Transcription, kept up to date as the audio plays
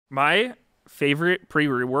My favorite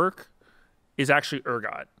pre-rework is actually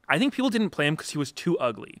Urgot. I think people didn't play him because he was too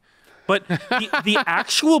ugly. But the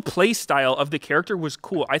actual play style of the character was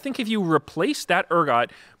cool. I think if you replace that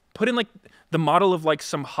Urgot, put in like the model of like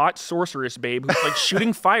some hot sorceress babe who's like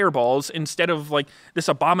shooting fireballs instead of like this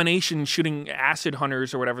abomination shooting acid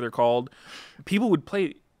hunters or whatever they're called, people would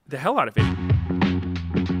play the hell out of it.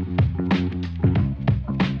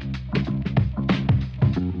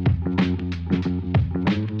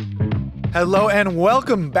 Hello and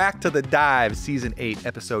welcome back to The Dive, Season 8,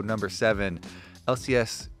 Episode number 7.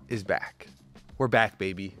 LCS is back. We're back,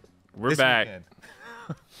 baby. We're back.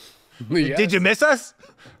 Yes. Did you miss us?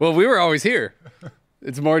 Well, we were always here.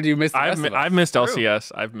 It's more, do you miss the rest of us? I've missed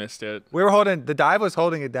LCS. I've missed it. We were holding, The Dive was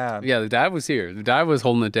holding it down. Yeah, the dive was here. The dive was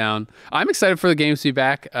holding it down. I'm excited for the games to be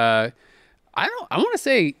back. I want to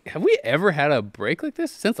say, have we ever had a break like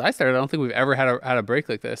this? Since I started, I don't think we've ever had a break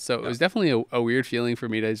like this. So it was definitely a weird feeling for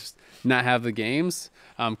me to just not have the games.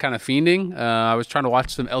 Kind of fiending. I was trying to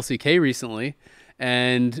watch some LCK recently,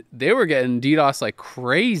 and they were getting DDoS like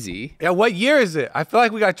crazy. Yeah, what year is it? I feel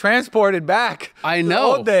like we got transported back. I to know.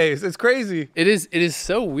 the old days. It's crazy. It is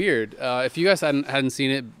so weird. If you guys hadn't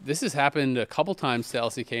seen it, this has happened a couple times to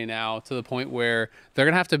LCK now, to the point where they're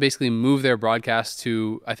gonna have to basically move their broadcast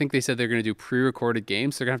to, I think they said they're gonna do pre-recorded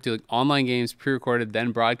games. They're gonna have to do like online games, pre-recorded,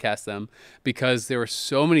 then broadcast them, because there were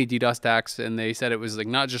so many DDoS attacks, and they said it was like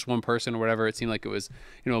not just one person or whatever. It seemed like it was,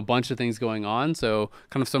 a bunch of things going on. So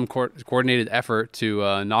kind of some coordinated effort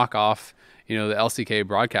to knock off, the LCK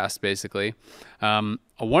broadcast, basically. One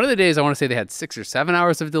of the days, I want to say they had 6 or 7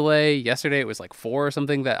 hours of delay. Yesterday, it was like 4 or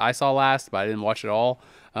something that I saw last, but I didn't watch it all.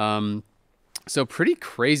 So pretty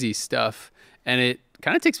crazy stuff. And it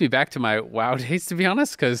kind of takes me back to my WoW days, to be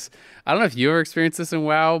honest, because I don't know if you ever experienced this in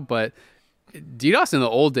WoW, but DDoS in the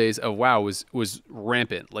old days of WoW was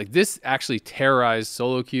rampant. Like, this actually terrorized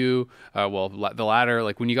solo queue. The ladder,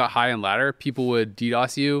 like when you got high on ladder, people would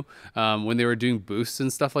DDoS you. When they were doing boosts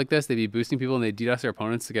and stuff like this, they'd be boosting people and they'd DDoS their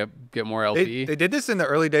opponents to get more LP. They did this in the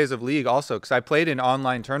early days of League also, because I played in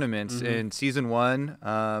online tournaments in Season 1,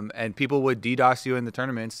 and people would DDoS you in the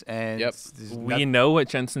tournaments. And we know what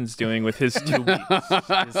Jensen's doing with his 2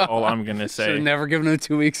 weeks, is all I'm going to say. Should have never given him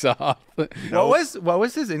 2 weeks off. What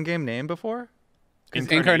was his in-game name before?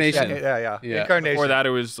 Incarnation. Yeah. Yeah. Incarnation. Before that,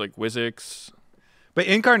 it was like Wizix. But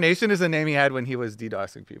Incarnation is the name he had when he was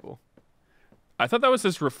DDoSing people. I thought that was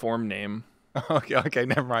his reform name. Okay,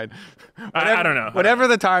 never mind. I don't know. Whatever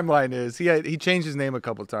the timeline is, he changed his name a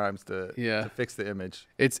couple times to fix the image.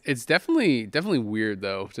 It's definitely weird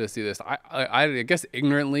though to see this. I guess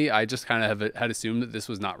ignorantly, I just kind of had assumed that this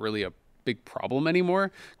was not really a big problem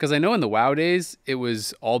anymore, because I know in the WoW days it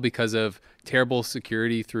was all because of terrible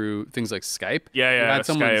security through things like Skype.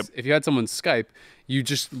 Skype. If you had someone's Skype, you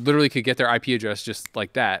just literally could get their IP address just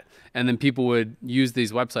like that, and then people would use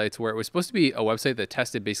these websites where it was supposed to be a website that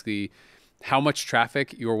tested basically how much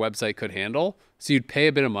traffic your website could handle. So you'd pay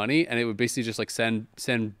a bit of money, and it would basically just like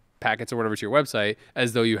send packets or whatever to your website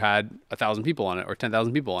as though you had 1,000 people on it or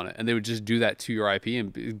 10,000 people on it, and they would just do that to your IP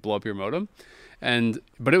and blow up your modem.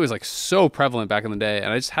 But it was like so prevalent back in the day,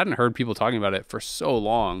 and I just hadn't heard people talking about it for so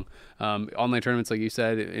long. Online tournaments, like you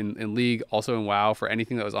said, in League, also in WoW, for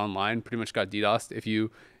anything that was online, pretty much got DDoSed. If you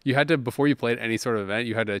had to, before you played any sort of event,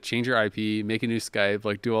 you had to change your IP, make a new Skype,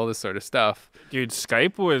 like do all this sort of stuff. Dude,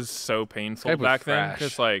 Skype was so painful back then,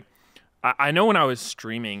 because like I know when I was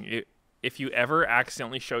streaming, if you ever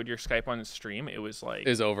accidentally showed your Skype on stream, it was like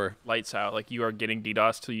it's over, lights out. Like, you are getting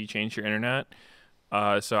DDoSed till you change your internet.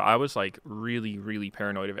 So I was like really, really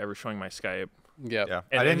paranoid of ever showing my Skype. Yeah.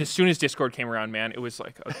 And as soon as Discord came around, man, it was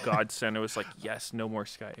like a godsend. It was like, yes, no more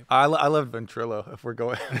Skype. I love Ventrilo. If we're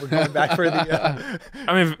going back for the.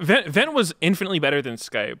 I mean, Vent was infinitely better than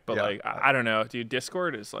Skype, but I don't know, dude.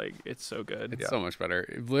 Discord is like, it's so good. It's so much better.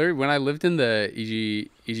 Literally, when I lived in the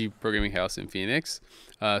EG programming house in Phoenix,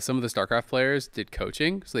 some of the StarCraft players did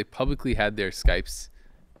coaching, so they publicly had their Skypes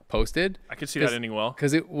posted. I could see that ending well,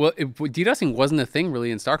 because DDoSing wasn't a thing really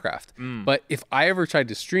in StarCraft. But if I ever tried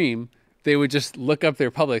to stream, they would just look up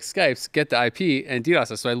their public Skypes, get the IP, and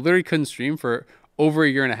DDoS us. So I literally couldn't stream for over a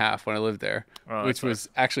year and a half when I lived there, which was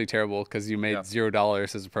actually terrible, because you made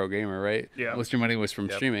 $0 as a pro gamer, right? Yeah, most of your money was from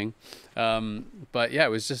streaming. But yeah,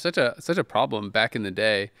 it was just such a problem back in the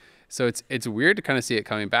day. So it's weird to kind of see it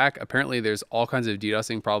coming back. Apparently, there's all kinds of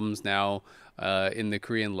DDoSing problems now in the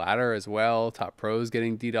Korean ladder as well. Top pros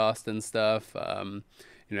getting DDoSed and stuff.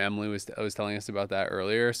 Emily was telling us about that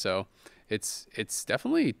earlier. So it's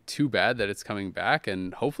definitely too bad that it's coming back,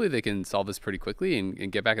 and hopefully they can solve this pretty quickly and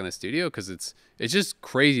get back in the studio, because it's just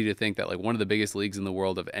crazy to think that like one of the biggest leagues in the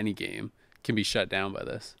world of any game can be shut down by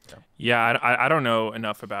this. Yeah, I don't know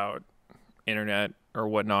enough about internet or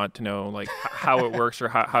whatnot to know like how it works or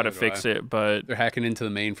how to fix it, but they're hacking into the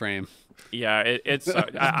mainframe. Yeah, it's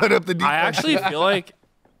put up the I actually feel like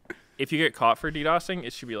if you get caught for DDoSing,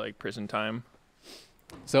 it should be like prison time.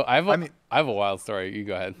 So I have a wild story. You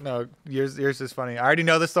go ahead. No, yours is funny. I already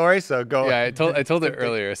know the story, so go. Yeah, I told it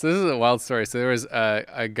earlier. So this is a wild story. So there was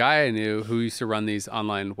a guy I knew who used to run these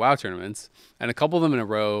online WoW tournaments, and a couple of them in a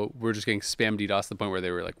row were just getting spam DDoS to the point where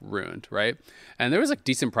they were like ruined, right? And there was like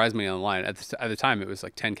decent prize money online at the time. It was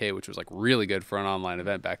like 10K, which was like really good for an online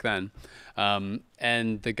event back then.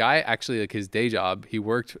 And the guy actually, like his day job, he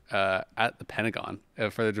worked at the Pentagon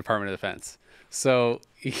for the Department of Defense. So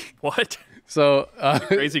what? So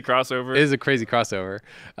crazy crossover. It is a crazy crossover.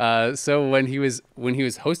 So when he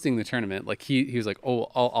was hosting the tournament, like he was like,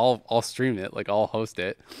 oh, I'll stream it, like I'll host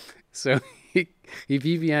it. So he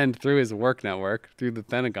VPN'd through his work network through the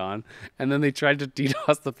Pentagon, and then they tried to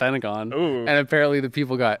DDoS the Pentagon. Ooh. And apparently the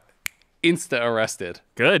people got insta arrested.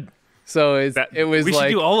 Good. So it was we like,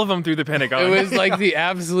 should do all of them through the Pentagon. It was like the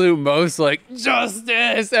absolute most like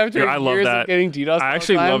justice after Dude, I love years that. of getting DDoS. I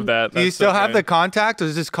actually love that. Do you still have the contact,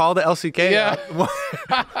 or just call the LCK?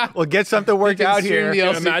 Yeah. We'll get something worked out here.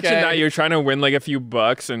 Imagine that you're trying to win like a few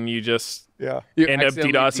bucks and you just end up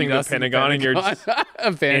DDoSing the Pentagon and you're just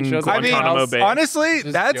a fan in shows up at your Guantanamo house. Bay. Honestly,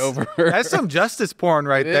 that's some justice porn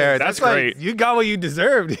right there. That's like, great. you got what you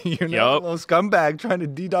deserved. You know, Yup. little scumbag trying to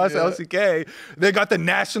DDoS LCK. They got the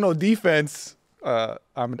national defense.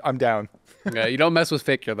 I'm down. Yeah, you don't mess with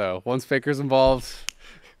Faker though. Once Faker's involved,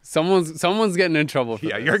 someone's getting in trouble for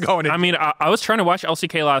this. You're going. I mean, I was trying to watch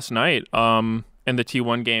LCK last night, and the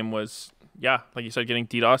T1 game was, like you said, getting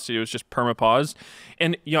DDoSed. It was just perma-paused.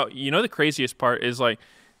 And, you know the craziest part is, like,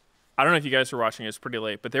 I don't know if you guys were watching it, it's pretty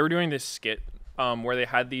late, but they were doing this skit where they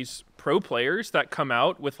had these pro players that come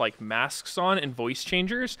out with, like, masks on and voice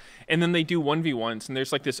changers, and then they do 1v1s, and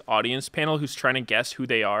there's, like, this audience panel who's trying to guess who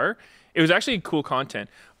they are. It was actually cool content.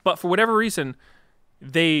 But for whatever reason,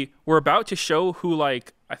 they were about to show who,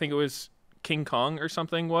 like, I think it was King Kong or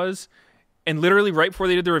something was. And literally right before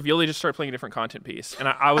they did the reveal, they just started playing a different content piece. And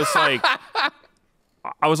I was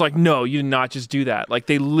like, no, you did not just do that. Like,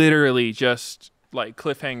 they literally just, like,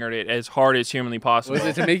 cliffhangered it as hard as humanly possible. Was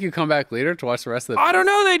it to make you come back later to watch the rest of the I don't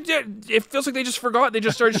know. It feels like they just forgot. They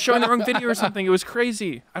just started showing the wrong video or something. It was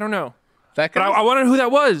crazy. I don't know. But I want to know who that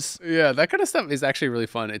was. Yeah, that kind of stuff is actually really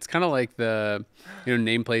fun. It's kind of like the,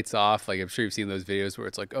 nameplates off. Like, I'm sure you've seen those videos where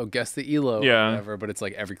it's like, oh, guess the elo or whatever. But it's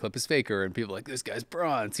like every clip is Faker. And people are like, this guy's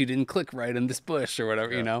bronze. He didn't click right in this bush or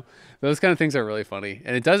whatever, Those kind of things are really funny.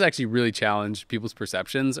 And it does actually really challenge people's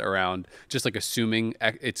perceptions around just like assuming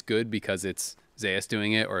it's good because it's Zeus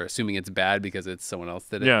doing it, or assuming it's bad because it's someone else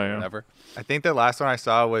did it, or whatever. I think the last one I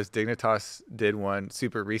saw was Dignitas did one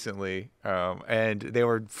super recently, and they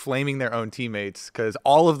were flaming their own teammates because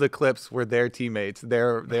all of the clips were their teammates,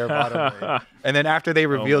 their bottom lane. And then after they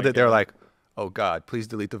revealed it, they're like, "Oh God, please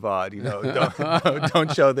delete the VOD.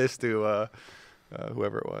 Don't show this to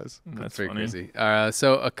whoever it was." That's pretty funny. crazy.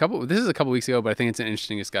 So this is a couple weeks ago, but I think it's an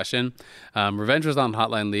interesting discussion. Revenge was on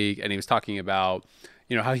Hotline League, and he was talking about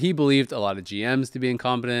how he believed a lot of GMs to be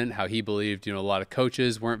incompetent, how he believed, a lot of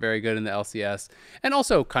coaches weren't very good in the LCS, and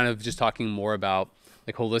also kind of just talking more about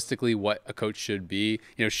like holistically what a coach should be.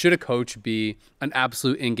 Should a coach be an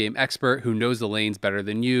absolute in-game expert who knows the lanes better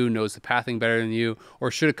than you, knows the pathing better than you, or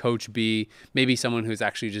should a coach be maybe someone who's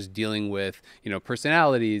actually just dealing with,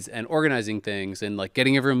 personalities and organizing things and like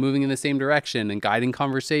getting everyone moving in the same direction and guiding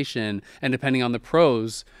conversation and depending on the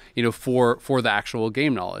pros, for the actual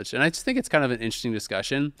game knowledge. And I just think it's kind of an interesting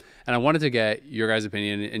discussion. And I wanted to get your guys'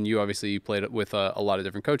 opinion, and you obviously played with a lot of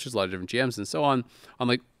different coaches, a lot of different GMs and so on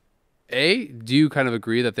like, A, do you kind of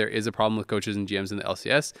agree that there is a problem with coaches and GMs in the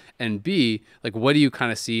LCS? And B, like, what do you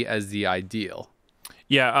kind of see as the ideal?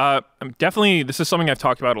 Yeah, definitely. This is something I've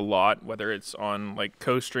talked about a lot, whether it's on like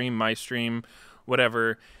co-stream, my stream,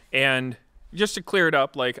 whatever. And just to clear it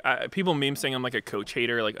up, like people meme saying I'm like a coach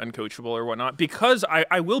hater, like uncoachable or whatnot, because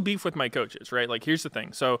I will beef with my coaches, right? Like, here's the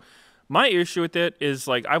thing. So my issue with it is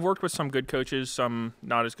like I've worked with some good coaches, some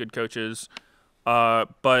not as good coaches,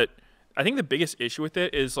 but I think the biggest issue with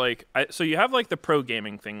it is like, so you have like the pro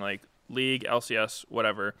gaming thing, like League, LCS,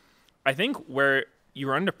 whatever. I think where you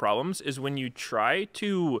run into problems is when you try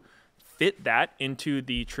to fit that into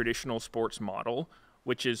the traditional sports model,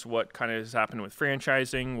 which is what kind of has happened with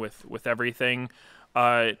franchising, with everything.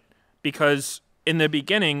 Because in the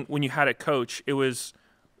beginning, when you had a coach, it was,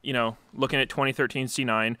 looking at 2013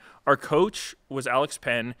 C9, our coach was Alex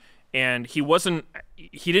Penn, and he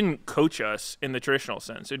didn't coach us in the traditional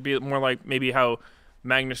sense. It'd be more like maybe how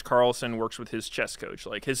Magnus Carlsen works with his chess coach.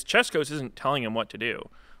 Like his chess coach isn't telling him what to do,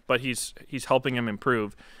 but he's helping him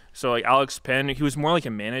improve. So like Alex Penn, he was more like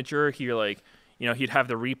a manager. He like, he'd have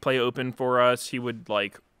the replay open for us. He would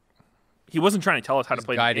like, he wasn't trying to tell us how to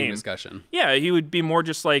play the game. Guiding discussion. Yeah, he would be more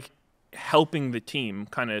just like helping the team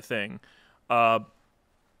kind of thing.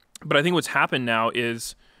 But I think what's happened now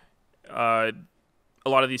is a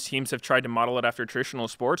lot of these teams have tried to model it after traditional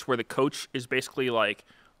sports where the coach is basically like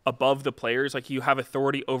above the players. Like you have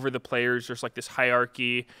authority over the players. There's like this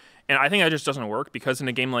hierarchy. And I think that just doesn't work because in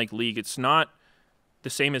a game like League, it's not the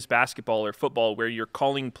same as basketball or football where you're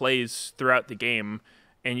calling plays throughout the game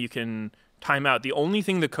and you can time out. The only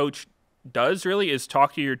thing the coach does really is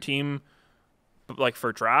talk to your team like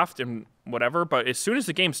for draft and whatever. But as soon as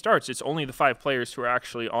the game starts, it's only the 5 players who are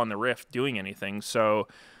actually on the Rift doing anything. So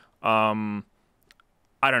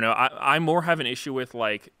I don't know. I more have an issue with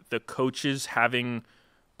like the coaches having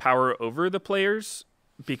power over the players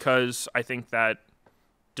because I think that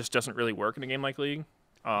just doesn't really work in a game like League.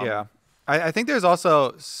 Yeah. I think there's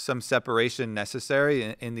also some separation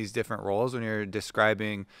necessary in these different roles when you're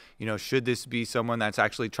describing, should this be someone that's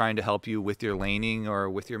actually trying to help you with your laning or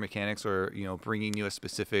with your mechanics or, bringing you a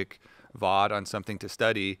specific VOD on something to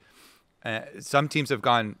study. Some teams have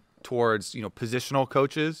gone towards, positional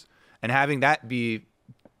coaches and having that be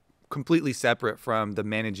completely separate from the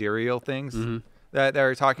managerial things that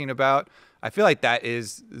they're talking about. I feel like that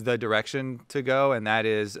is the direction to go, and that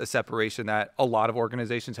is a separation that a lot of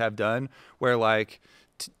organizations have done where like,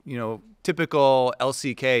 typical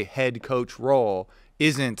LCK head coach role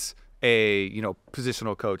isn't a,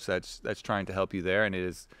 positional coach that's trying to help you there. And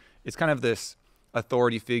it's kind of this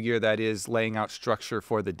authority figure that is laying out structure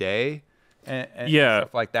for the day and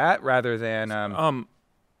stuff like that rather than, go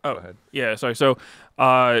ahead. Yeah, sorry. So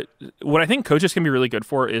what I think coaches can be really good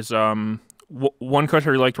for is one coach I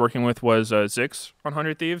really liked working with was Zix on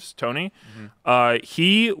 100 Thieves, Tony.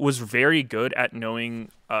 He was very good at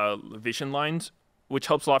knowing vision lines, which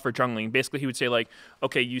helps a lot for jungling. Basically, he would say like,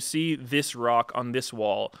 okay, you see this rock on this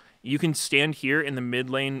wall. You can stand here in the mid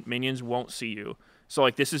lane. Minions won't see you. So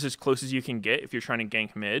like this is as close as you can get if you're trying to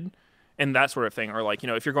gank mid. And that sort of thing. Or like,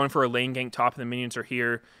 if you're going for a lane gank top and the minions are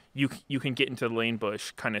here, you can get into the lane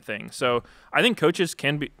bush kind of thing. So I think coaches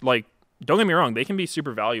can be like, don't get me wrong, they can be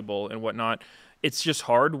super valuable and whatnot. It's just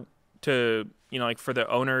hard to, like for the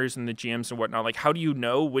owners and the GMs and whatnot, like how do you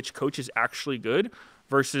know which coach is actually good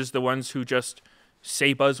versus the ones who just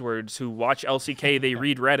say buzzwords, who watch LCK, they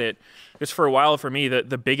read Reddit. Because for a while for me,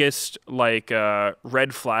 the biggest like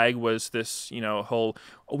red flag was this, whole,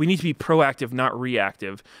 we need to be proactive, not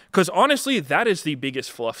reactive. Because honestly, that is the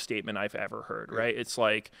biggest fluff statement I've ever heard, right? It's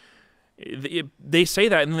like, they say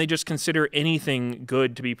that and then they just consider anything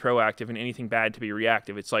good to be proactive and anything bad to be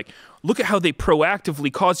reactive. It's like, look at how they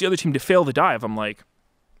proactively cause the other team to fail the dive. I'm like,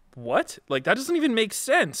 what? Like, that doesn't even make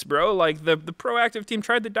sense, bro. Like, the proactive team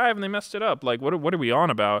tried the dive and they messed it up. Like, what are we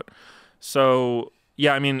on about? So,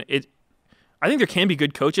 yeah, I mean, I think there can be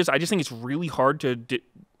good coaches. I just think it's really hard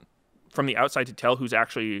from the outside to tell who's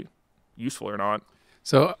actually useful or not.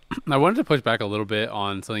 So I wanted to push back a little bit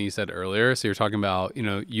on something you said earlier. So you're talking about,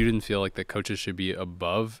 you didn't feel like the coaches should be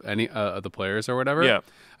above any of the players or whatever. Yeah.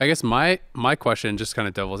 I guess my question, just kind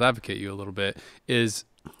of devil's advocate you a little bit, is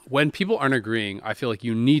when people aren't agreeing, I feel like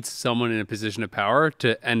you need someone in a position of power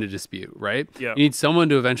to end a dispute, right? Yeah. You need someone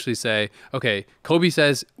to eventually say, okay, Kobe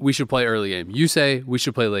says we should play early game. You say we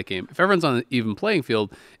should play late game. If everyone's on an even playing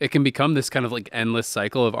field, it can become this kind of like endless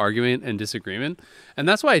cycle of argument and disagreement. And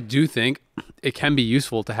that's why I do think it can be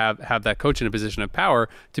useful to have that coach in a position of power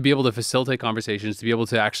to be able to facilitate conversations, to be able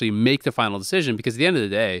to actually make the final decision. Because at the end of the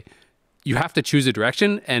day, you have to choose a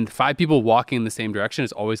direction, and 5 people walking in the same direction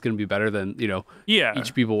is always going to be better than,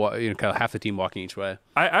 each people, kind of half the team walking each way.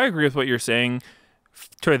 I agree with what you're saying.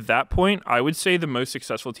 To that point, I would say the most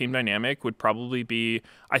successful team dynamic would probably be,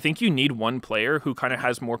 I think you need one player who kind of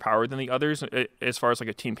has more power than the others as far as like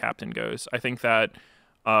a team captain goes. I think that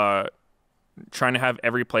trying to have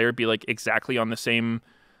every player be like exactly on the same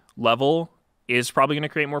level is probably going to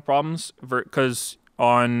create more problems because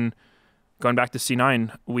going back to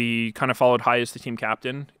C9, we kind of followed High as the team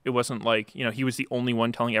captain. It wasn't like, he was the only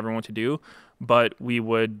one telling everyone what to do, but we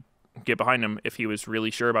would get behind him if he was really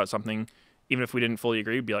sure about something. Even if we didn't fully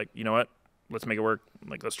agree, we'd be like, you know what? Let's make it work.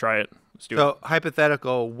 Like, let's try it. Let's do it. So,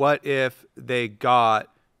 hypothetical, what if they got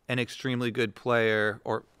an extremely good player,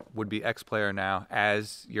 or would be ex-player now,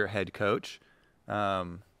 as your head coach?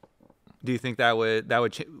 Do you think that would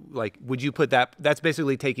would you put that? That's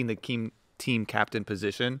basically taking the team captain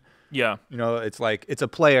position. Yeah. It's like it's a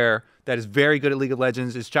player that is very good at League of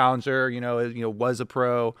Legends, is challenger, was a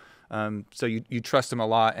pro, So you trust them a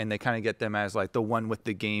lot, and they kind of get them as like the one with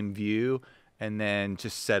the game view, and then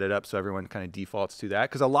just set it up so everyone kind of defaults to that.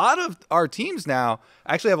 Because a lot of our teams now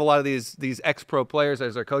actually have a lot of these ex-pro players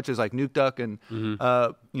as their coaches, like Nuke Duck and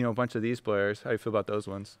a bunch of these players. How do you feel about those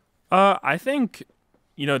ones? I think,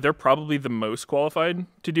 they're probably the most qualified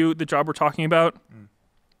to do the job we're talking about.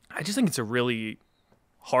 I just think it's a really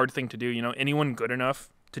hard thing to do. Anyone good enough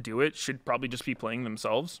to do it should probably just be playing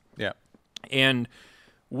themselves. Yeah. And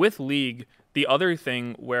with League, the other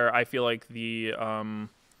thing where I feel like the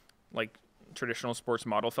traditional sports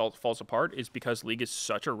model falls apart is because League is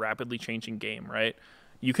such a rapidly changing game, right?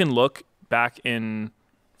 You can look back in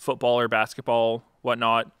football or basketball,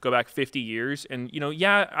 whatnot, go back 50 years, and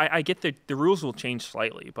I get that the rules will change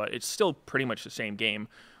slightly, but it's still pretty much the same game.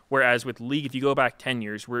 Whereas with League, if you go back 10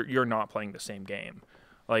 years, you're not playing the same game.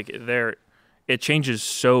 Like it changes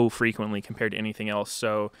so frequently compared to anything else.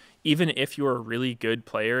 So even if you're a really good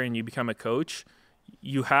player and you become a coach,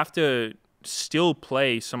 you have to still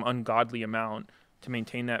play some ungodly amount to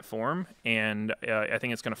maintain that form, and I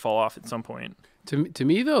think it's going to fall off at some point. To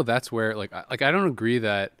me though, that's where I don't agree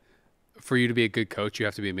that for you to be a good coach you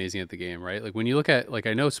have to be amazing at the game, right? Like when you look at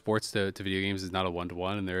I know sports to video games is not a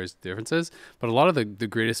one-to-one and there is differences, but a lot of the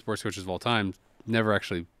greatest sports coaches of all time never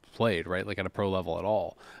actually played, right? Like at a pro level at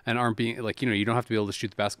all, and aren't being you don't have to be able to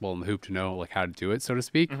shoot the basketball in the hoop to know how to do it, so to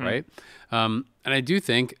speak, right? And I do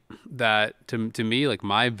think that to me,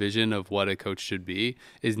 my vision of what a coach should be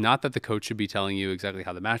is not that the coach should be telling you exactly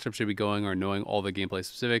how the matchup should be going or knowing all the gameplay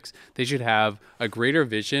specifics. They should have a greater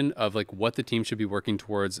vision of what the team should be working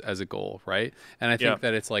towards as a goal, right? And I think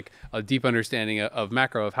that it's a deep understanding of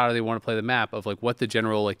macro, of how do they want to play the map, of what the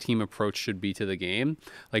general team approach should be to the game,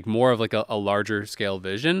 more of a larger scale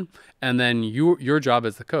vision. And then your job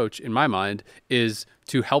as the coach, in my mind, is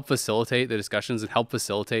to help facilitate the discussions and help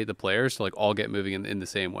facilitate the players to all get moving in the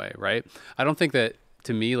same way, right? I don't think that,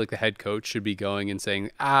 to me, the head coach should be going and saying,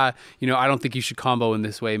 I don't think you should combo in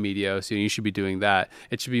this way, Meteos, you should be doing that.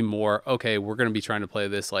 It should be more, okay, we're going to be trying to play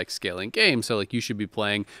this scaling game, so you should be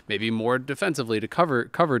playing maybe more defensively to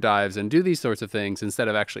cover dives and do these sorts of things instead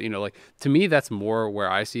of actually, to me, that's more where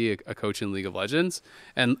I see a coach in League of Legends.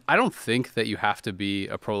 And I don't think that you have to be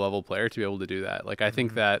a pro level player to be able to do that. I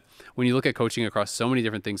think that when you look at coaching across so many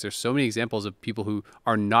different things, there's so many examples of people who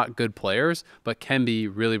are not good players but can be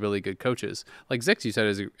really, really good coaches. Zix, you said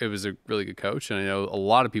it was a really good coach, and I know a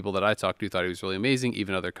lot of people that I talked to thought he was really amazing,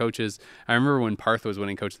 even other coaches. I remember when Parth was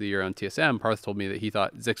winning Coach of the Year on TSM, Parth told me that he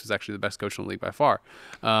thought Zix was actually the best coach in the league by far.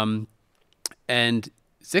 And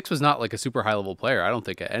Zix was not a super high level player, I don't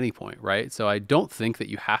think, at any point, right? So I don't think that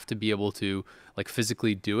you have to be able to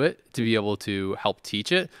physically do it to be able to help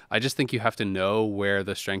teach it. I just think you have to know where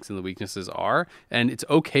the strengths and the weaknesses are, and it's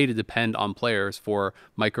okay to depend on players for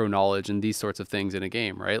micro knowledge and these sorts of things in a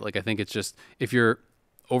game, right? I think it's just, if you're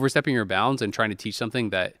overstepping your bounds and trying to teach something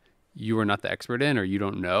that you are not the expert in or you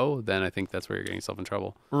don't know, then I think that's where you're getting yourself in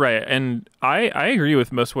trouble. Right. And I agree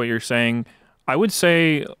with most of what you're saying. I would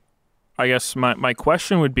say, I guess my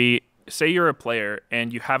question would be, say you're a player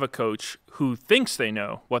and you have a coach who thinks they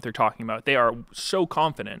know what they're talking about. They are so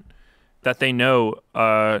confident that they know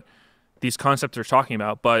these concepts they're talking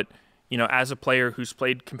about. But, as a player who's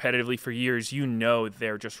played competitively for years,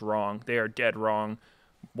 they're just wrong. They are dead wrong.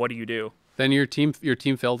 What do you do? Then your team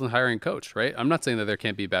failed in hiring a coach, right? I'm not saying that there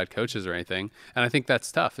can't be bad coaches or anything, and I think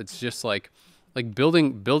that's tough. It's just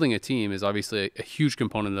building a team is obviously a huge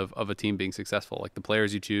component of a team being successful. The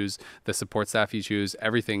players you choose, the support staff you choose,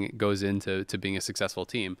 everything goes into being a successful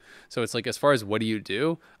team. So it's as far as what do you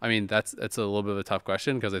do? I mean, that's a little bit of a tough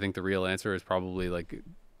question, because I think the real answer is probably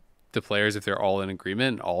the players, if they're all in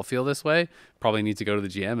agreement and all feel this way, probably need to go to the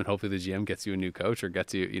GM, and hopefully the GM gets you a new coach or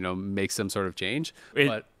gets you, makes some sort of change.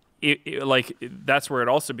 That's where it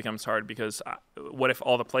also becomes hard, because what if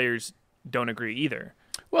all the players don't agree either?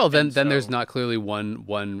 Well, then there's not clearly one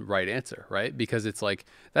right answer, right? Because it's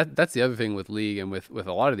that's the other thing with League and with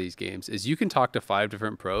a lot of these games is you can talk to 5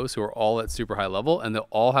 different pros who are all at super high level, and they'll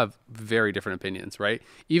all have very different opinions, right?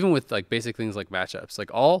 Even with basic things like matchups.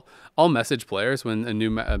 I'll message players when a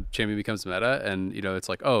new champion becomes meta, and it's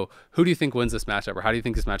oh, who do you think wins this matchup, or how do you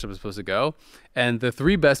think this matchup is supposed to go? And the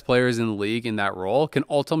 3 best players in the league in that role can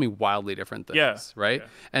all tell me wildly different things, right? Yeah.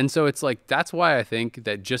 And so it's that's why I think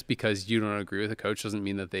that just because you don't agree with a coach doesn't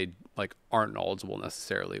mean that they aren't knowledgeable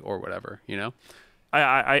necessarily or whatever,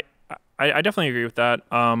 I definitely agree with that.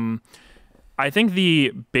 I think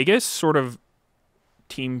the biggest sort of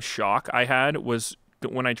team shock I had was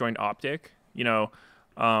when I joined Optic. I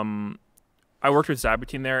worked with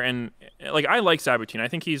Zabutin there, and I like Zabutin. I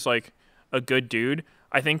think he's a good dude.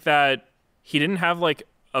 I think that he didn't have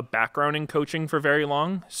a background in coaching for very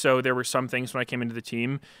long, so there were some things when I came into the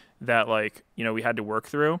team that like we had to work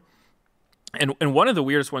through. And one of the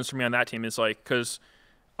weirdest ones for me on that team is like because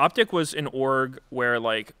Optic was an org where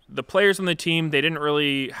like the players on the team, they didn't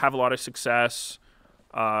really have a lot of success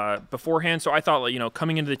beforehand. So I thought like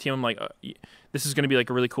coming into the team, I'm like this is going to be like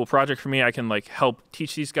a really cool project for me. I can like help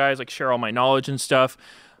teach these guys, like share all my knowledge and stuff.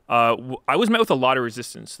 I was met with a lot of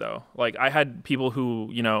resistance though. Like I had people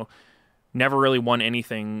who never really won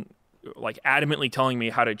anything, like adamantly telling me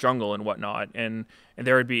how to jungle and whatnot. And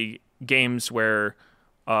there would be games where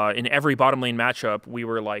in every bottom lane matchup, we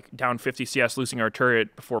were like down 50 CS, losing our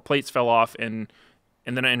turret before plates fell off. And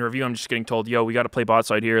then in review, I'm just getting told, yo, we got to play bot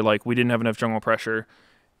side here. Like we didn't have enough jungle pressure.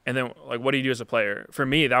 And then like, what do you do as a player? For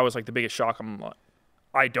me, that was like the biggest shock. I'm like,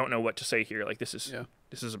 I don't know what to say here. Like this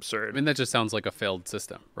is absurd. I mean, that just sounds like a failed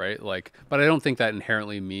system, right? Like, but I don't think that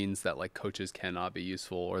inherently means that like coaches cannot be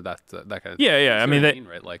useful or that kind of. Yeah. I mean,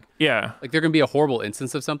 right? Like, yeah, like there can be a horrible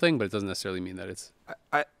instance of something, but it doesn't necessarily mean that it's.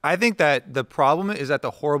 I think that the problem is that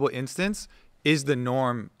the horrible instance is the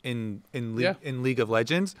norm in League of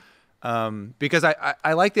Legends, because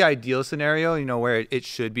I like the ideal scenario, where it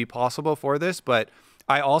should be possible for this, but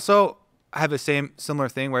I also have a similar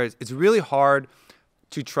thing where it's really hard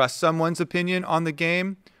to trust someone's opinion on the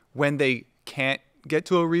game when they can't get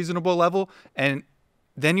to a reasonable level. And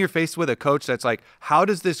then you're faced with a coach that's like, how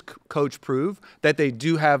does this coach prove that they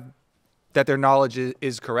do have, that their knowledge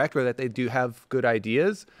is correct or that they do have good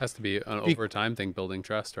ideas? Has to be an over time thing, building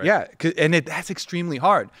trust, right? Yeah, and that's extremely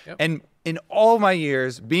hard. Yep. And in all my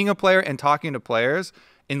years being a player and talking to players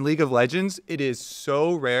in League of Legends, it is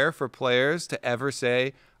so rare for players to ever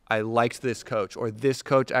say, I liked this coach, or this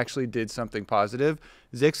coach actually did something positive.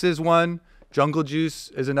 Zix is one. Jungle Juice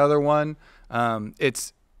is another one.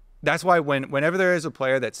 That's why whenever there is a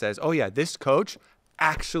player that says, oh yeah, this coach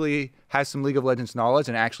actually has some League of Legends knowledge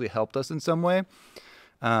and actually helped us in some way,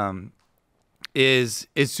 is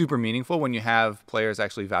super meaningful when you have players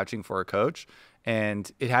actually vouching for a coach.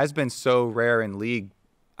 And it has been so rare in League,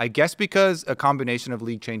 I guess because a combination of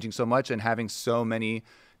League changing so much and having so many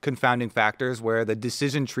confounding factors where the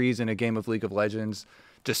decision trees in a game of League of Legends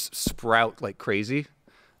just sprout like crazy.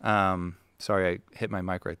 Sorry, I hit my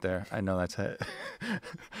mic right there. I know that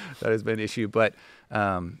has been an issue, but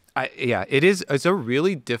it's a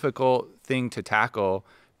really difficult thing to tackle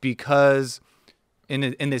because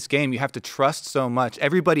in this game you have to trust so much.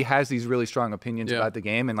 Everybody has these really strong opinions about the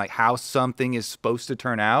game and like how something is supposed to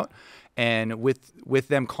turn out, and with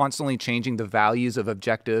them constantly changing the values of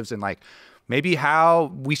objectives and like maybe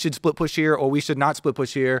how we should split push here or we should not split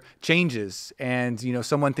push here changes. And,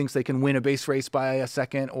 someone thinks they can win a base race by a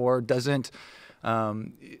second or doesn't,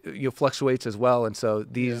 fluctuates as well. And so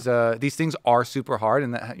these things are super hard.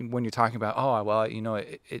 And when you're talking about,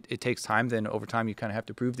 it takes time, then over time you kind of have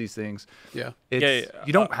to prove these things. Yeah.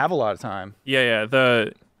 You don't have a lot of time.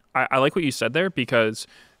 I like what you said there, because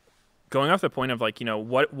going off the point of like,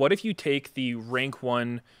 what if you take the rank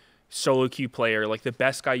 1 solo queue player, like the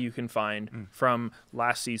best guy you can find from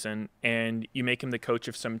last season, and you make him the coach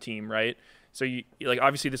of some team, right? So you like,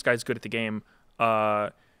 obviously this guy's good at the game,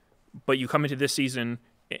 but you come into this season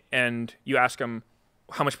and you ask him,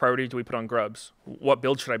 how much priority do we put on grubs? What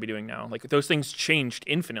build should I be doing now? Like those things changed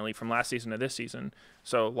infinitely from last season to this season.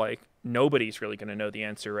 So like nobody's really going to know the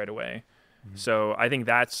answer right away. So I think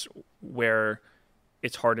that's where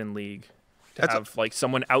it's hard in League to have like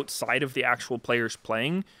someone outside of the actual players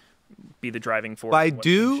playing be the driving force. But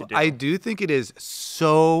I do think it is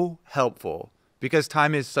so helpful because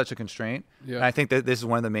time is such a constraint. Yeah. And I think that this is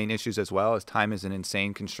one of the main issues as well, is time is an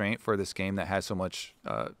insane constraint for this game that has so much,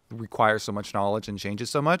 requires so much knowledge and changes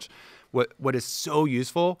so much. What is so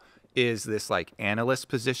useful is this like analyst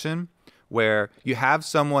position where you have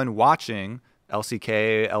someone watching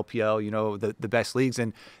LCK, LPL, the best leagues,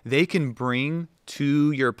 and they can bring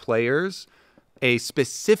to your players a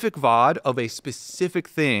specific VOD of a specific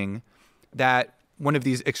thing that one of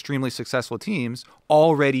these extremely successful teams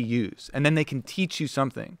already use. And then they can teach you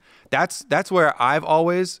something. That's where I've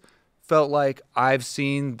always felt like I've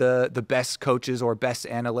seen the best coaches or best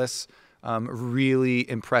analysts really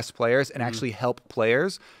impress players and actually help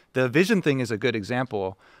players. The vision thing is a good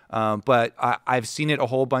example, but I've seen it a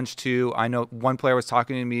whole bunch too. I know one player was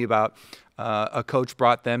talking to me about a coach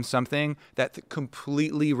brought them something that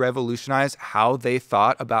completely revolutionized how they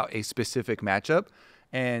thought about a specific matchup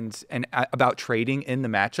and about trading in the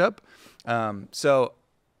matchup. So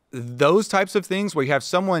those types of things where you have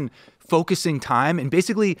someone focusing time and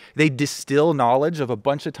basically they distill knowledge of a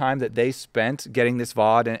bunch of time that they spent getting this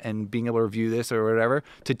VOD and being able to review this or whatever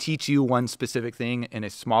to teach you one specific thing in a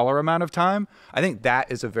smaller amount of time. I think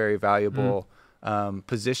that is a very valuable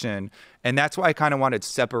position. And that's why I kind of wanted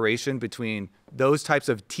separation between those types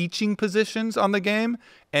of teaching positions on the game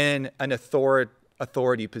and an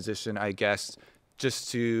authority position, I guess,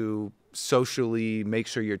 just to socially make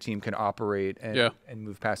sure your team can operate and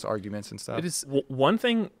move past arguments and stuff. It is One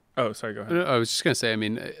thing. Oh, sorry. Go ahead. I was just gonna say. I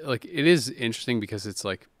mean, like it is interesting because it's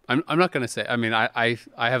like I'm not gonna say. I mean, I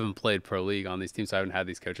haven't played pro league on these teams. So I haven't had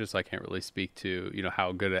these coaches, so I can't really speak to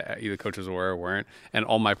how good either coaches were or weren't. And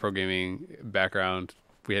all my pro gaming background,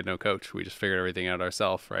 we had no coach. We just figured everything out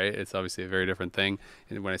ourselves, right? It's obviously a very different thing.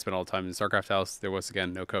 And when I spent all the time in StarCraft House, there was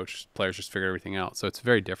again no coach. Players just figured everything out. So it's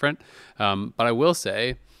very different. But I will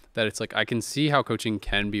say that it's like I can see how coaching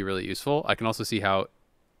can be really useful. I can also see how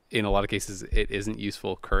in a lot of cases it isn't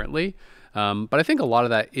useful currently. But I think a lot of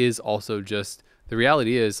that is also just the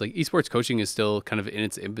reality is like esports coaching is still kind of in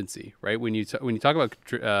its infancy, right? When you talk about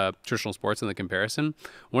traditional sports and the comparison,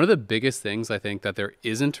 one of the biggest things I think that there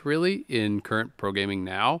isn't really in current pro gaming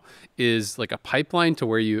now is like a pipeline to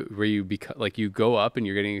where you go up and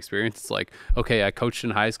you're getting experience. It's like, okay, I coached in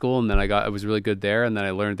high school and then I was really good there and then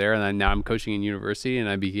I learned there and then now I'm coaching in university and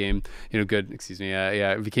I became good.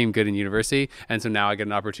 I became good in university and so now I get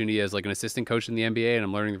an opportunity as like an assistant coach in the NBA and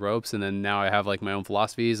I'm learning the ropes and then now I have like my own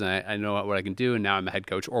philosophies and I know what I can do. And now I'm a head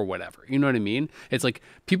coach or whatever. You know what I mean? It's like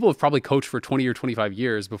people have probably coached for 20 or 25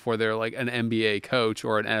 years before they're like an NBA coach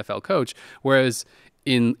or an NFL coach. Whereas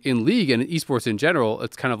in league and in esports in general,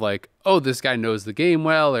 it's kind of like, oh, this guy knows the game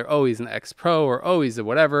well, or oh, he's an ex-pro, or oh, he's a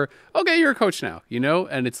whatever. Okay, you're a coach now,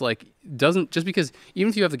 And it's like, doesn't just because even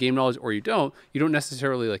if you have the game knowledge or you don't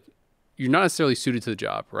necessarily like, you're not necessarily suited to the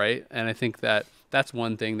job, right? And I think that that's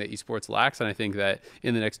one thing that esports lacks. And I think that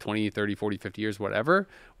in the next 20, 30, 40, 50 years, whatever,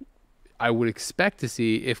 I would expect to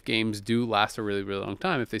see if games do last a really, really long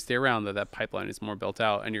time, if they stay around, that pipeline is more built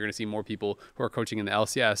out and you're going to see more people who are coaching in the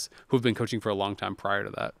LCS who've been coaching for a long time prior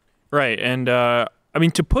to that. Right. And I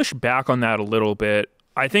mean, to push back on that a little bit,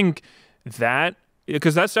 I think that,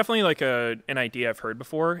 because that's definitely like an idea I've heard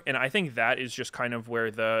before. And I think that is just kind of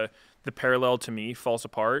where the parallel to me falls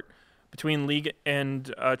apart between league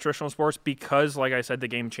and traditional sports, because like I said, the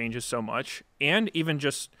game changes so much and even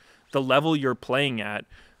just the level you're playing at.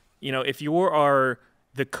 If you are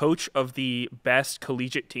the coach of the best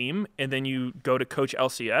collegiate team and then you go to coach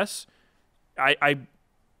LCS, I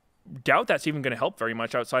doubt that's even going to help very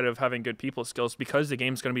much outside of having good people skills, because the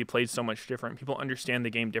game's going to be played so much different. People understand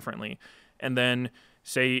the game differently. And then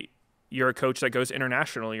say you're a coach that goes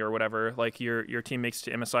internationally or whatever, like your team makes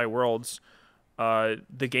it to MSI Worlds,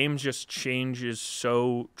 the game just changes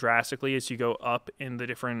so drastically as you go up in the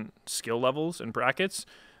different skill levels and brackets,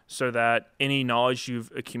 so that any knowledge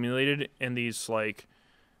you've accumulated in these, like,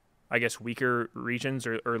 I guess, weaker regions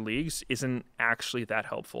or leagues isn't actually that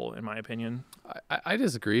helpful, in my opinion. I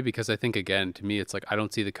disagree, because I think, again, to me, it's like I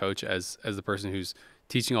don't see the coach as the person who's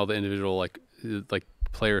teaching all the individual like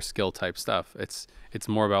player skill type stuff. It's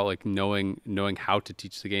more about like knowing how to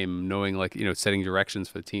teach the game, knowing like setting directions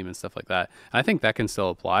for the team and stuff like that. And I think that can still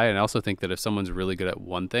apply. And I also think that if someone's really good at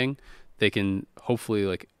one thing, they can hopefully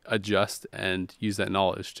like adjust and use that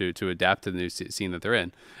knowledge to adapt to the new scene that they're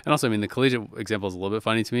in. And also, I mean, the collegiate example is a little bit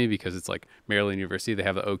funny to me, because it's like Maryland University, they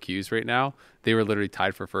have the OQs right now. They were literally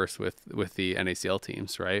tied for first with the NACL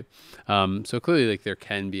teams, right? So clearly, like, there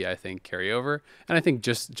can be, I think, carryover. And I think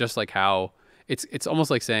just like how it's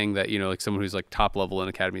almost like saying that, like someone who's like top level in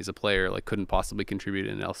academy as a player, like couldn't possibly contribute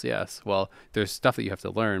in LCS. Well, there's stuff that you have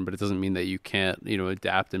to learn, but it doesn't mean that you can't,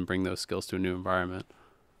 adapt and bring those skills to a new environment.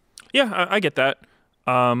 Yeah, I get that.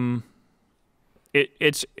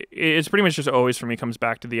 It's pretty much just always, for me, comes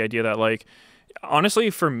back to the idea that, like, honestly,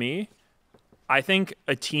 for me, I think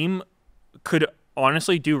a team could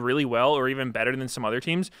honestly do really well or even better than some other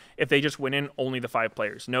teams if they just went in only the 5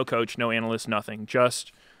 players. No coach, no analyst, nothing.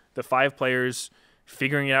 Just the 5 players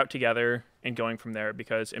figuring it out together and going from there.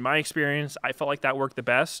 Because in my experience, I felt like that worked the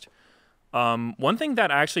best. One thing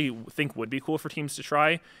that I actually think would be cool for teams to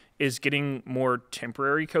try is getting more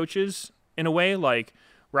temporary coaches in a way. Like,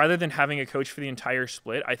 rather than having a coach for the entire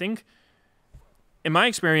split, I think, in my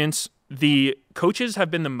experience, the coaches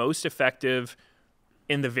have been the most effective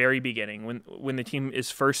in the very beginning, when the team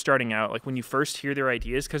is first starting out, like when you first hear their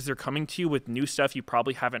ideas, because they're coming to you with new stuff you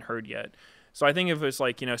probably haven't heard yet. So I think if it's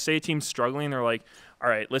like, say a team's struggling, they're like, all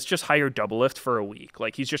right, let's just hire Doublelift for a week.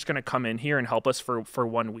 Like, he's just going to come in here and help us for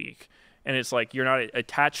 1 week. And it's like, you're not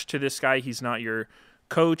attached to this guy. He's not your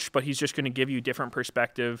coach, but he's just going to give you different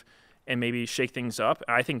perspective and maybe shake things up.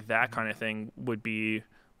 I think that kind of thing would be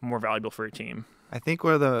more valuable for a team. I think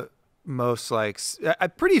one of the most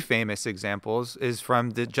pretty famous examples is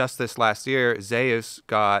from just this last year. Zeus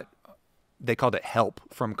got, they called it help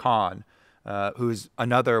from Khan. who's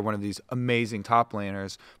another one of these amazing top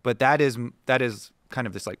laners. But that is kind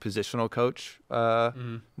of this like positional coach,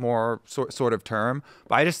 more sort of term.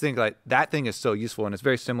 But I just think like that thing is so useful, and it's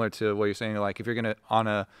very similar to what you're saying. Like if you're gonna on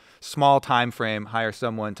a small time frame hire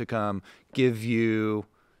someone to come give you,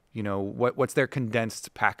 what's their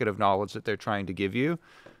condensed packet of knowledge that they're trying to give you.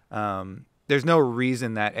 There's no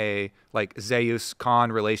reason that a like Zeus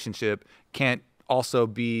Khan relationship can't also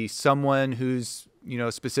be someone who's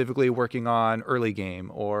specifically working on early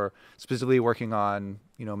game or specifically working on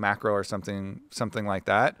macro or something like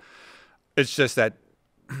that. It's just that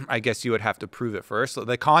I guess you would have to prove it first. So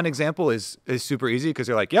the Khan example is super easy because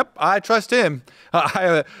you're like, yep, I trust him.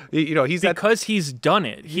 He's because he's done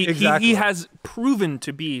it. He has proven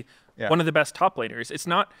to be one of the best top laners. It's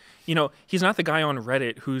not he's not the guy on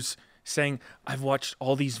Reddit who's saying, I've watched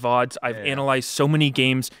all these VODs, I've analyzed so many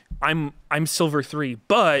games, I'm Silver 3,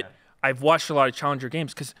 but I've watched a lot of Challenger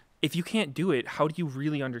games. Because if you can't do it, how do you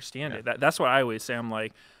really understand it? That's what I always say. I'm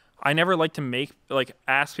like, I never like to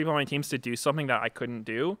ask people on my teams to do something that I couldn't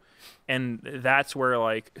do. And that's where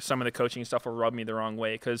like some of the coaching stuff will rub me the wrong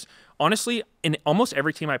way. Because honestly, in almost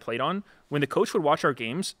every team I played on, when the coach would watch our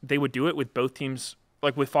games, they would do it with both teams,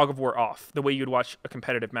 like with Fog of War off, the way you'd watch a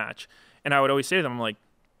competitive match. And I would always say to them, I'm like,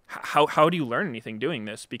 how do you learn anything doing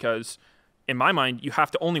this? Because in my mind, you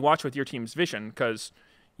have to only watch with your team's vision. Because,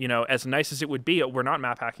 as nice as it would be, we're not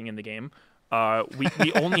map hacking in the game.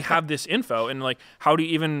 We only have this info, and like, how do you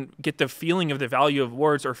even get the feeling of the value of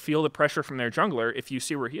wards or feel the pressure from their jungler if you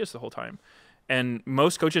see where he is the whole time? And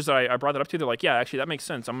most coaches that I brought that up to, they're like, yeah, actually that makes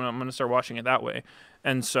sense. I'm gonna start watching it that way.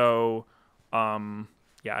 And so, I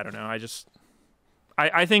don't know.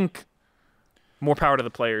 I think more power to the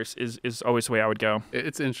players is always the way I would go.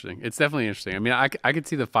 It's interesting. It's definitely interesting. I mean, I could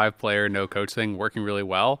see the 5-player no coach thing working really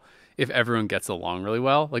well if everyone gets along really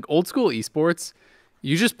well. Like old school esports,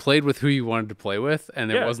 you just played with who you wanted to play with, and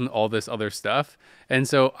there wasn't all this other stuff. And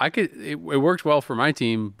so it worked well for my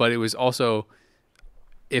team, but it was also,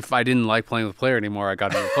 if I didn't like playing with a player anymore, I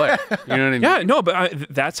got a new player. You know what I mean? Yeah, no, but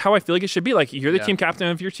that's how I feel like it should be. Like, you're the team captain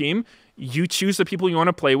of your team. You choose the people you want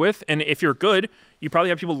to play with, and if you're good, you probably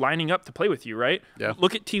have people lining up to play with you, right? Yeah.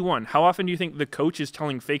 Look at T1. How often do you think the coach is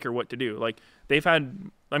telling Faker what to do? Like, they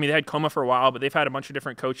had Coma for a while, but they've had a bunch of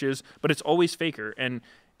different coaches, but it's always Faker. And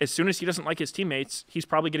as soon as he doesn't like his teammates, he's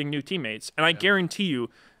probably getting new teammates. And I guarantee you,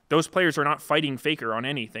 those players are not fighting Faker on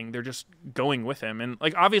anything. They're just going with him. And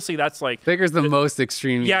like, obviously that's like Faker's the most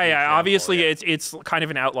extreme. Yeah. Example, obviously it's kind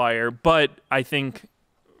of an outlier, but I think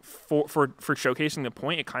for showcasing the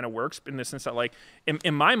point, it kind of works in the sense that like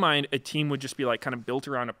in my mind, a team would just be like kind of built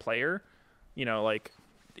around a player, like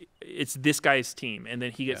it's this guy's team, and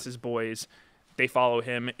then he gets his boys, they follow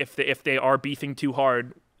him. If they are beefing too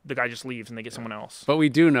hard, the guy just leaves and they get someone else. But we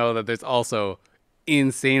do know that there's also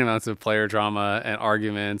insane amounts of player drama and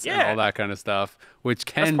arguments and all that kind of stuff, which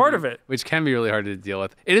can be really hard to deal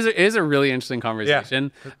with. It is a really interesting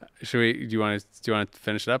conversation. Yeah. Do you want to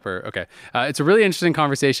finish it up or okay? It's a really interesting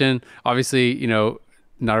conversation. Obviously,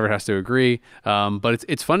 not everyone has to agree, but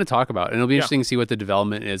it's fun to talk about, and it'll be interesting to see what the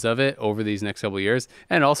development is of it over these next couple of years,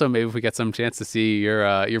 and also maybe if we get some chance to see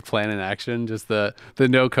your plan in action, just the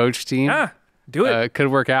no coach team. Yeah, do it. Could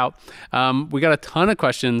work out. We got a ton of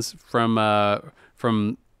questions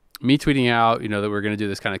from me tweeting out, that we're going to do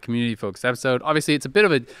this kind of community-focused episode. Obviously, it's a bit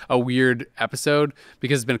of a weird episode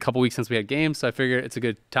because it's been a couple weeks since we had games, so I figured it's a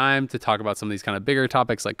good time to talk about some of these kind of bigger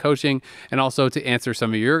topics like coaching, and also to answer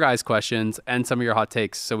some of your guys' questions and some of your hot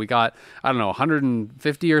takes. So we got,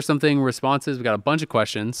 150 or something responses. We got a bunch of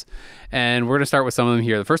questions, and we're going to start with some of them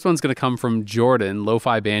here. The first one's going to come from Jordan,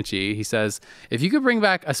 Lo-Fi Banshee. He says, if you could bring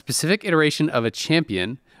back a specific iteration of a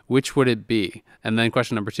champion, which would it be? And then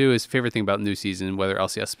question number 2 is favorite thing about new season, whether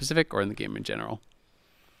LCS specific or in the game in general.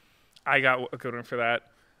 I got a good one for that.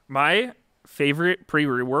 My favorite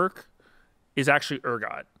pre-rework is actually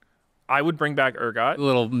Urgot. I would bring back Urgot.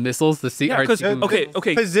 Little missiles, the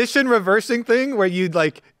okay. Position reversing thing where you'd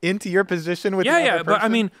like into your position with the other person? But I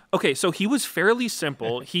mean, okay, so he was fairly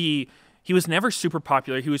simple. He was never super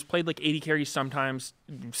popular. He was played like 80 carries sometimes.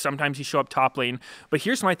 Sometimes he show up top lane. But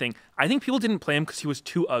here's my thing. I think people didn't play him because he was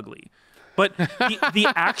too ugly. But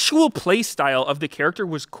the actual play style of the character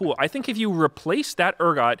was cool. I think if you replace that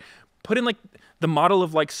Urgot, put in like the model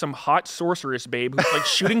of like some hot sorceress babe who's like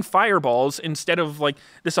shooting fireballs instead of like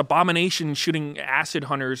this abomination shooting acid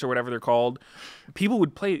hunters or whatever they're called, people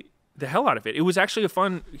would play the hell out of it. It was actually a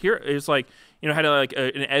fun here. It was like had an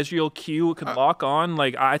Ezreal Q it could lock on.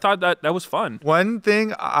 Like I thought that was fun. One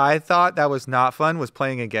thing I thought that was not fun was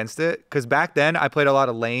playing against it, because back then I played a lot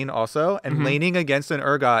of lane also, and laning against an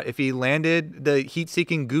Urgot, if he landed the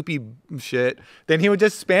heat-seeking goopy shit, then he would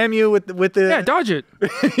just spam you with the Dodge it,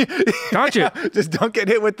 dodge it. Just don't get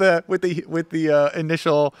hit with the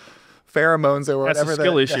initial pheromones or That's a whatever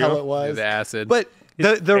skill the issue. hell it was. The acid. But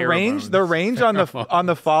the pheromones. range on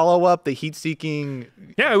the follow up, the heat seeking.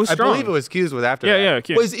 Yeah, it was strong. I believe it was Q's with after. Yeah, that,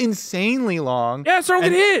 Q. was insanely long. Yeah, so don't get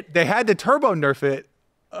and hit. They had to turbo nerf it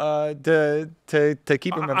to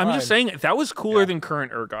keep him in line. I'm just saying that was cooler than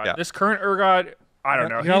current Urgot. Yeah. This current Urgot, I don't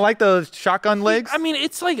know. You don't like those shotgun legs? I mean,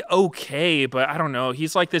 it's like okay, but I don't know.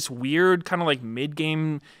 He's like this weird kind of like mid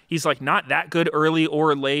game. He's like not that good early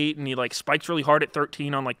or late, and he like spikes really hard at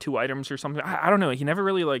 13 on like 2 items or something. I don't know. He never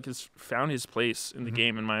really like has found his place in the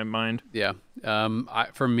game in my mind. Yeah.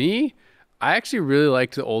 For me, I actually really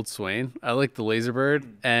liked the old Swain. I liked the Laserbird,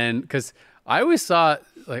 and because I always saw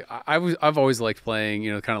like I've always liked playing,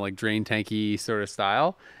 kind of like drain tanky sort of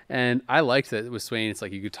style. And I liked that with Swain. It's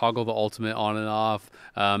like you could toggle the ultimate on and off.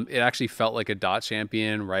 It actually felt like a dot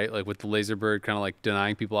champion, right? Like with the Laserbird kind of like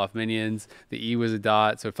denying people off minions. The E was a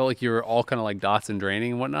dot. So it felt like you were all kind of like dots and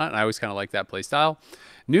draining and whatnot. And I always kind of liked that play style.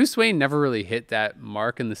 New Swain never really hit that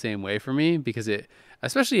mark in the same way for me because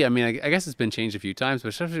especially, I mean, I guess it's been changed a few times, but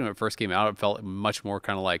especially when it first came out, it felt much more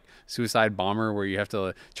kind of like Suicide Bomber, where you have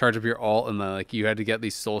to charge up your ult and then like you had to get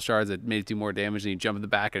these soul shards that made it do more damage, and you jump in the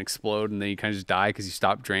back and explode, and then you kind of just die because you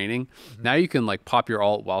stop draining. Now you can like pop your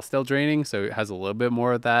ult while still draining, so it has a little bit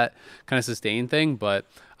more of that kind of sustain thing. But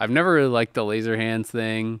I've never really liked the laser hands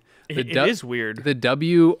thing. It is weird. The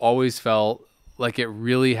W always felt like it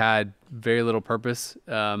really had very little purpose.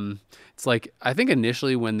 It's like, I think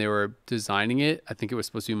initially when they were designing it, I think it was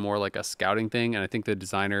supposed to be more like a scouting thing. And I think the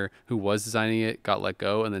designer who was designing it got let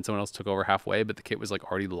go, and then someone else took over halfway, but the kit was like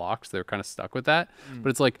already locked. So they were kind of stuck with that. But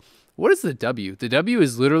it's like, what is the W? The W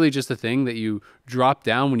is literally just a thing that you drop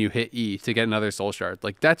down when you hit E to get another soul shard.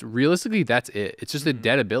 Like that's it. It's just a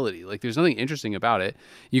dead ability. Like there's nothing interesting about it.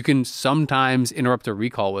 You can sometimes interrupt a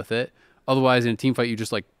recall with it. Otherwise in a team fight, you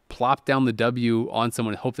just like plop down the W on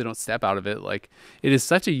someone and hope they don't step out of it. Like it is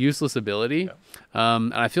such a useless ability.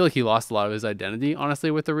 And I feel like he lost a lot of his identity,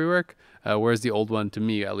 honestly, with the rework. Whereas the old one, to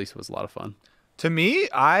me at least, was a lot of fun. To me,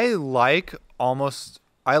 I like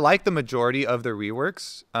the majority of the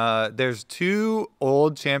reworks. There's 2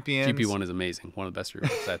 old champions. GP1 is amazing. One of the best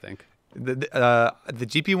reworks, I think. The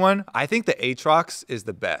GP one, I think the Aatrox is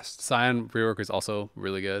the best. Scion rework is also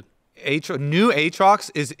really good. New Aatrox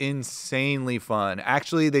is insanely fun.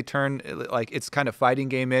 Actually, they turn like it's kind of fighting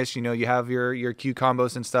game-ish. You have your Q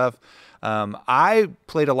combos and stuff. I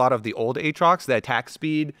played a lot of the old Aatrox, the attack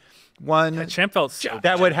speed one. That champ felt so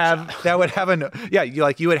that would have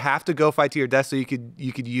you would have to go fight to your death so you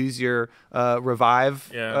could use your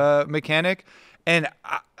revive mechanic. And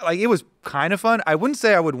it was kind of fun. I wouldn't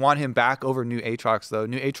say I would want him back over New Aatrox though.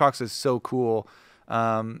 New Aatrox is so cool.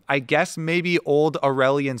 I guess maybe old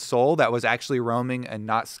Aurelian Soul that was actually roaming and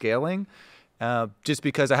not scaling, just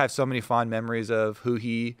because I have so many fond memories of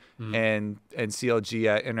Huhi and CLG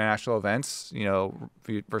at international events,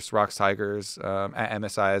 versus Rocks Tigers at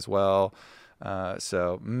MSI as well.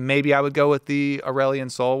 So maybe I would go with the Aurelian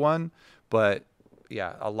Soul one, but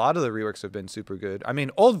yeah, a lot of the reworks have been super good. I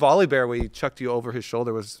mean, old Volibear where he chucked you over his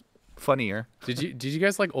shoulder was funnier. Did you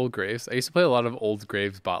guys like old Graves? I used to play a lot of old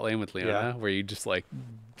Graves bot lane with Leona, where you just like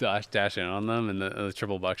dash in on them and the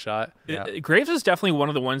triple buckshot. Graves is definitely one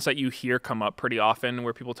of the ones that you hear come up pretty often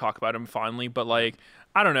where people talk about him fondly, but like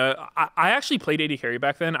I don't know. I actually played AD carry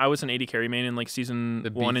back then. I was an AD carry main in like season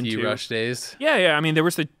 1 and 2. Rush days. Yeah. I mean, there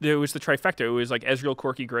was the trifecta. It was like Ezreal,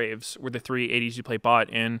 Corki, Graves were the 3 ADs you play bot,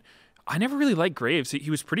 and I never really liked Graves. He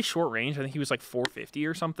was pretty short range. I think he was like 450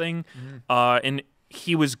 or something. And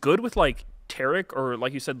he was good with like Taric or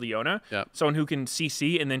like you said, Leona, someone who can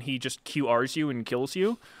CC and then he just QRs you and kills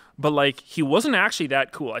you. But like he wasn't actually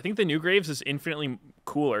that cool. I think the new Graves is infinitely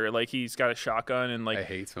cooler. Like he's got a shotgun and like I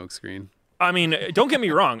hate smokescreen. I mean, don't get me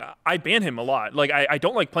wrong. I ban him a lot. Like I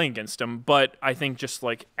don't like playing against him, but I think just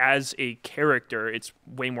like as a character, it's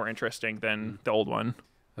way more interesting than the old one.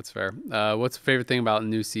 That's fair. What's your favorite thing about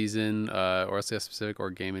new season, or LCS specific, or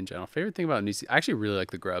game in general? Favorite thing about new season? I actually really like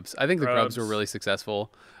the grubs. I think the grubs were really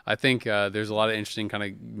successful. I think there's a lot of interesting kind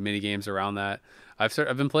of mini games around that. I've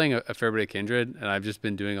been playing a fair bit of Kindred, and I've just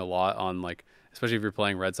been doing a lot on like especially if you're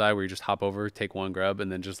playing red side where you just hop over, take one grub,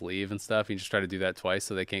 and then just leave and stuff. You just try to do that twice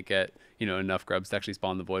so they can't get, enough grubs to actually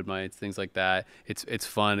spawn the void mites, things like that. It's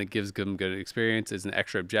fun. It gives them good experience. It's an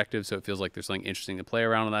extra objective, so it feels like there's something interesting to play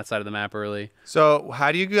around on that side of the map early. So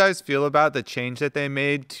how do you guys feel about the change that they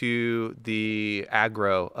made to the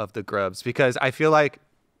aggro of the grubs? Because I feel like,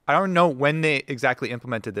 I don't know when they exactly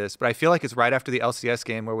implemented this, but I feel like it's right after the LCS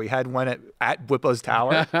game where we had one at Whippo's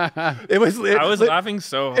tower. I was laughing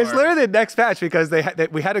so hard. It's literally the next patch because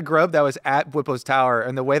we had a grub that was at Whippo's tower,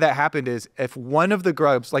 and the way that happened is if one of the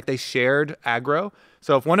grubs, like they shared aggro,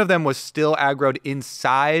 so if one of them was still aggroed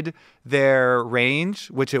inside their range,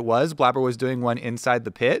 which it was, Blabber was doing one inside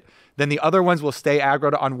the pit, then the other ones will stay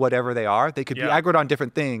aggroed on whatever they are. They could be aggroed on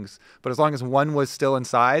different things, but as long as one was still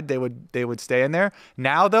inside, they would stay in there.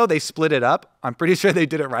 Now, though, they split it up. I'm pretty sure they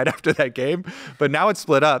did it right after that game, but now it's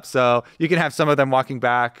split up. So you can have some of them walking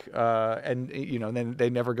back, and then they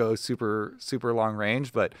never go super, super long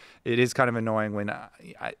range, but it is kind of annoying when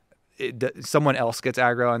someone else gets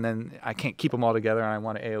aggro and then I can't keep them all together and I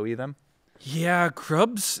want to AoE them. Yeah,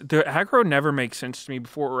 grubs, the aggro never makes sense to me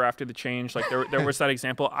before or after the change. Like there was that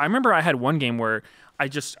example. I remember I had one game where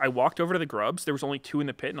I walked over to the grubs. There was only 2 in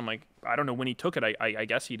the pit, and I'm like, I don't know when he took it. I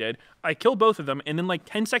guess he did. I killed both of them, and then like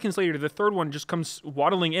 10 seconds later, the third one just comes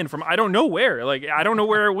waddling in from I don't know where. Like I don't know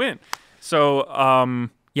where it went. So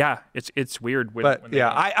yeah, it's weird.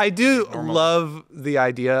 I do love the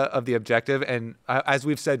idea of the objective, and as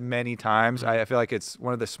we've said many times, I feel like it's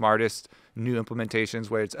one of the smartest new implementations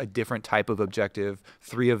where it's a different type of objective,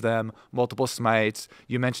 3 of them, multiple smites.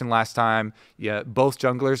 You mentioned last time, both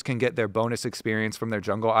junglers can get their bonus experience from their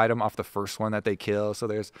jungle item off the first one that they kill. So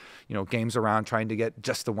there's, games around trying to get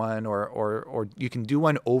just the one, or you can do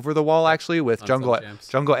one over the wall actually with jungle.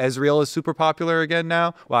 Jungle Ezreal is super popular again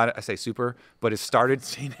now. Well, I say super, but it started.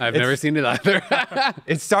 I've never seen it either.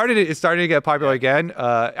 It started to get popular again.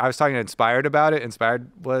 I was talking to Inspired about it. Inspired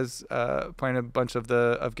was playing a bunch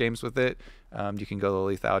of games with it. You can go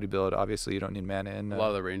the lethality build. Obviously, you don't need mana in a lot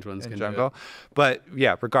of the range ones in can jungle. Do it. But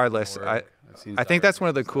yeah, regardless, I think that's one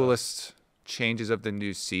of the coolest changes of the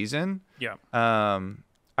new season. Yeah.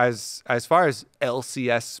 As far as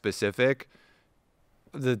LCS specific,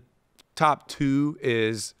 the top 2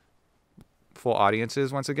 is full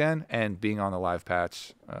audiences once again and being on the live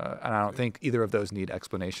patch. And I don't think either of those need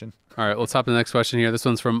explanation. All right, let's hop to the next question here. This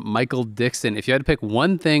one's from Michael Dixon. If you had to pick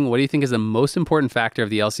one thing, what do you think is the most important factor of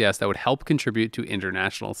the LCS that would help contribute to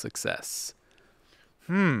international success?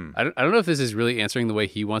 I don't know if this is really answering the way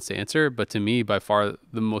he wants to answer, but to me, by far,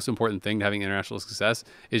 the most important thing to having international success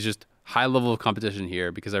is just high level of competition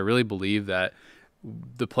here, because I really believe that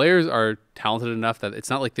the players are talented enough that it's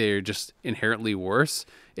not like they're just inherently worse.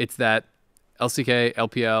 It's that LCK,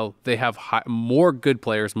 LPL, they have more good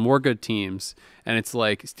players, more good teams, and it's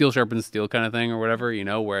like steel sharpens steel kind of thing or whatever,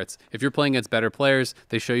 where it's if you're playing against better players,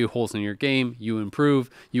 they show you holes in your game, you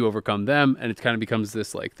improve, you overcome them, and it kind of becomes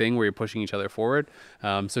this like thing where you're pushing each other forward.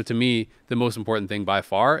 So to me, the most important thing by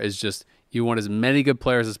far is just you want as many good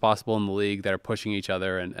players as possible in the league that are pushing each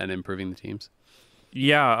other and improving the teams.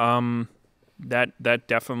 Yeah, that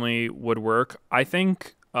definitely would work. I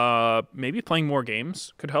think maybe playing more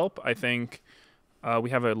games could help. I think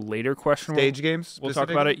we have a later question. Stage games? We'll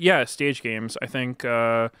talk about it. Yeah, stage games. I think,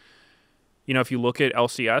 if you look at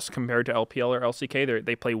LCS compared to LPL or LCK,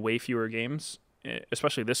 they play way fewer games,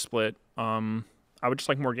 especially this split. I would just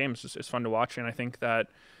like more games. It's fun to watch, and I think that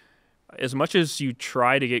as much as you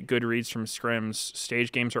try to get good reads from scrims,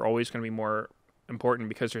 stage games are always going to be more important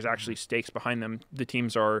because there's actually stakes behind them. The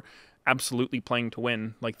teams are absolutely playing to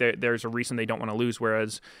win. Like there's a reason they don't want to lose,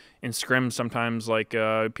 whereas in scrims sometimes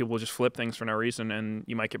people will just flip things for no reason and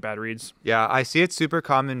you might get bad reads. Yeah, I see it super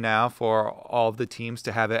common now for all of the teams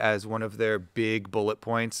to have it as one of their big bullet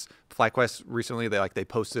points. FlyQuest recently they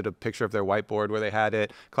posted a picture of their whiteboard where they had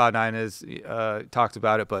it. Cloud9 has talked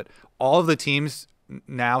about it, but all of the teams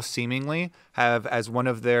now seemingly have as one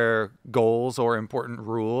of their goals or important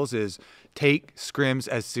rules is take scrims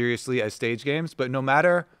as seriously as stage games, but no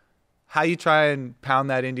matter how you try and pound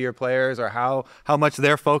that into your players or how much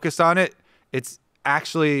they're focused on it, it's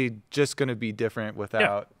actually just going to be different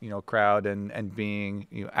without crowd and being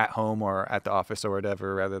at home or at the office or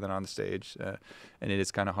whatever rather than on the stage, and it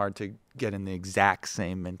is kind of hard to get in the exact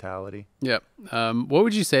same mentality. Yep. What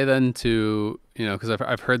would you say then to because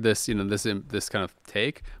I've heard this this kind of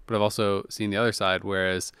take, but I've also seen the other side.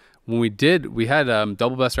 Whereas when we had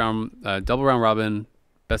double round robin.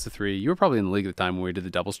 Best of 3. You were probably in the league at the time when we did the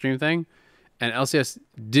double stream thing, and LCS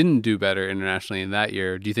didn't do better internationally in that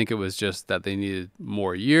year. Do you think it was just that they needed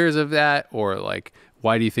more years of that, or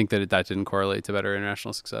why do you think that didn't correlate to better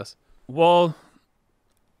international success? Well,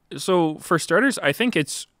 So for starters, I think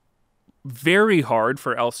it's very hard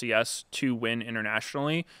for LCS to win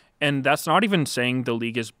internationally. And that's not even saying the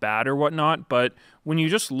league is bad or whatnot. But when you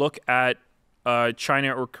just look at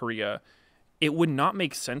China or Korea, it would not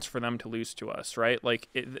make sense for them to lose to us, right? Like,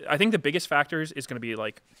 I think the biggest factors is going to be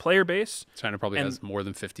like player base. China probably has more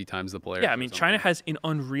than 50 times the players. Yeah, I mean, China has an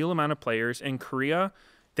unreal amount of players, and Korea,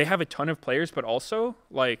 they have a ton of players, but also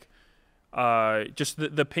like just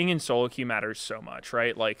the ping and solo queue matters so much,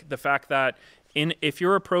 right? Like the fact that if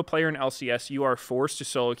you're a pro player in LCS, you are forced to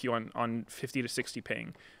solo queue on 50 to 60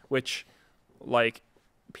 ping, which like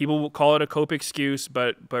people will call it a cope excuse,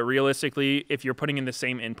 but realistically, if you're putting in the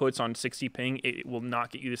same inputs on 60 ping, it will not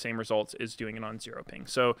get you the same results as doing it on 0 ping.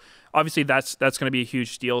 So obviously that's going to be a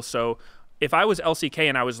huge deal. So if I was LCK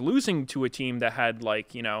and I was losing to a team that had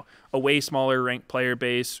like, you know, a way smaller ranked player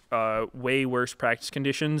base, way worse practice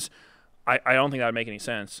conditions, I don't think that would make any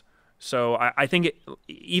sense. So I think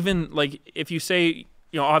even like if you say,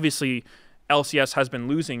 you know, obviously LCS has been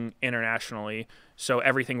losing internationally, so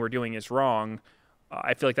everything we're doing is wrong.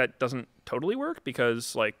 I feel like that doesn't totally work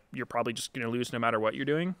because like you're probably just going to lose no matter what you're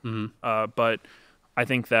doing. But I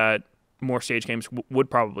think that more stage games would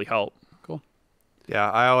probably help. Cool. Yeah,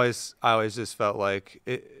 I always just felt like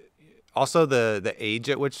it. Also, the age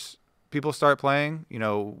at which people start playing, you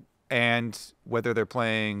know, and whether they're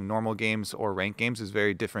playing normal games or ranked games is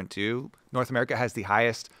very different too. North America has the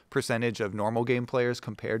highest percentage of normal game players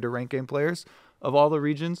compared to ranked game players of all the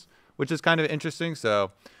regions, which is kind of interesting.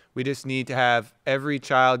 So we just need to have every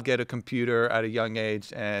child get a computer at a young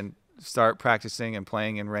age and start practicing and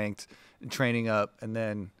playing in ranked and training up. And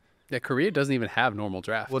then Yeah, Korea doesn't even have normal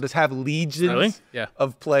draft. we'll just have legions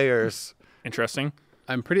of players. Interesting.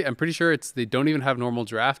 I'm pretty sure they don't even have normal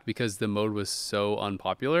draft because the mode was so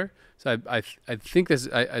unpopular. So I think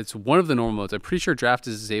it's one of the normal modes. I'm pretty sure draft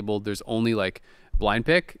is disabled. There's only like blind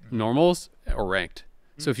pick, normals, or ranked.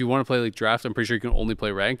 So if you want to play like draft, I'm pretty sure you can only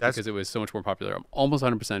play ranked because it was so much more popular. I'm almost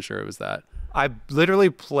 100% sure it was that. I literally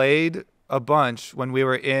played a bunch when we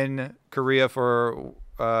were in Korea for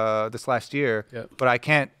this last year, but I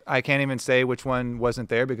can't even say which one wasn't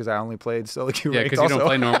there because I only played solo queue. Yeah, because you don't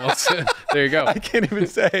play normals. There you go. I can't even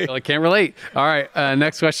say. I can't relate. All right,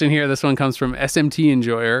 next question here. This one comes from SMT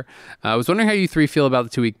Enjoyer. I was wondering how you three feel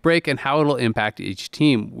about the 2-week break and how it'll impact each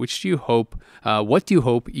team. What do you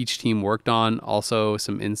hope each team worked on? Also,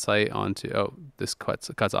 some insight onto. This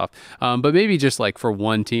cuts off. But maybe just like for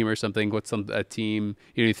one team or something. What's a team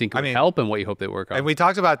you think would help and what you hope they work on? And we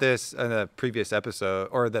talked about this in the previous episode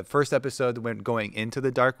or the first episode when going into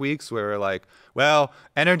the dark weeks, where we're like, well,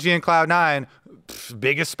 Energy and Cloud9,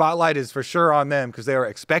 biggest spotlight is for sure on them because they are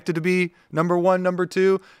expected to be number 1, number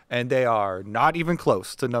 2, and they are not even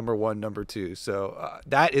close to number 1, number 2. So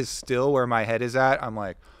that is still where my head is at. I'm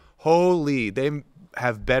like, holy, they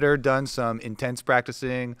have better done some intense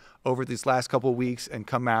practicing over these last couple of weeks and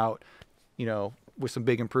come out, you know, with some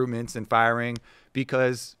big improvements and firing,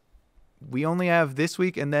 because we only have this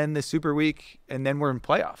week and then the super week and then we're in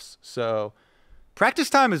playoffs. So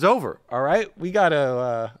practice time is over. All right. We got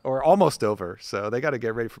to, or almost over. So they got to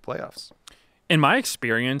get ready for playoffs. In my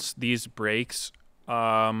experience, these breaks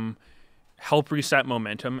help reset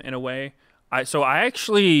momentum in a way. I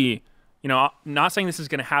actually, you know, not saying this is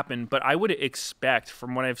going to happen, but I would expect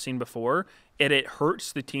from what I've seen before, it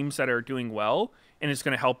hurts the teams that are doing well, and it's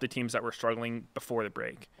going to help the teams that were struggling before the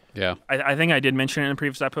break. Yeah. I think I did mention it in the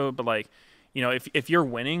previous episode, but like, you know, if you're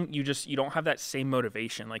winning, you don't have that same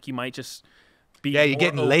motivation. Like you might just be you're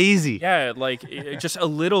getting lazy. Yeah, like just a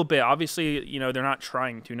little bit. Obviously, you know, they're not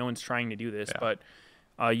trying to. No one's trying to do this, but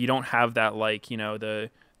you don't have that like, you know, the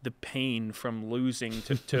pain from losing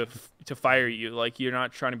to fire you. Like you're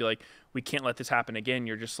not trying to be like, we can't let this happen again.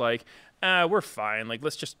 You're just like, we're fine. Like,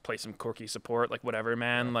 let's just play some quirky support. Like, whatever,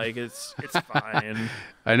 man. Like, it's fine.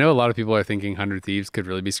 I know a lot of people are thinking 100 Thieves could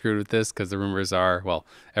really be screwed with this because the rumors are, well,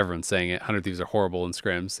 everyone's saying it, 100 Thieves are horrible in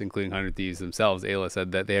scrims, including 100 Thieves themselves. Ayla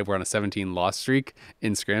said that they were on a 17-loss streak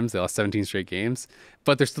in scrims. They lost 17 straight games,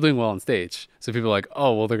 but they're still doing well on stage. So people are like,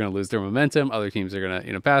 oh, well, they're going to lose their momentum. Other teams are going to,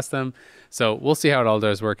 you know, pass them. So we'll see how it all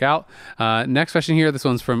does work out. Next question here. This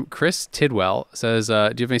one's from Chris Tidwell. Says, do you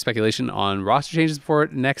have any speculation on roster changes before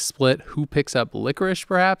next split? Who picks up Licorice,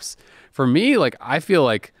 perhaps? For me, like, I feel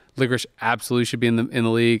like Licorice absolutely should be in the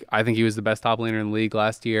league. I think he was the best top laner in the league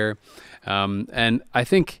last year. And I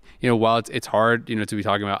think, you know, while it's hard, you know, to be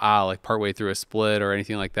talking about, like partway through a split or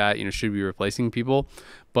anything like that, you know, should be replacing people.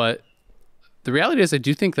 But the reality is I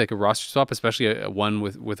do think like a roster swap, especially one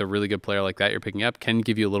with a really good player like that you're picking up, can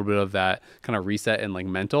give you a little bit of that kind of reset and like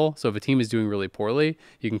mental. So if a team is doing really poorly,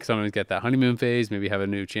 you can sometimes get that honeymoon phase, maybe have a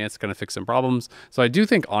new chance to kind of fix some problems. So I do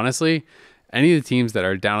think, honestly, any of the teams that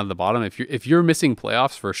are down at the bottom, if you're missing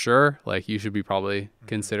playoffs for sure, like you should be probably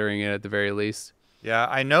considering it at the very least. Yeah,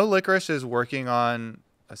 I know Licorice is working on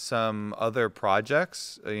some other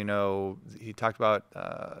projects. You know, he talked about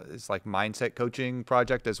his like mindset coaching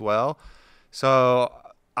project as well. So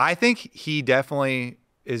I think he definitely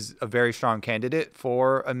is a very strong candidate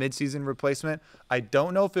for a midseason replacement. I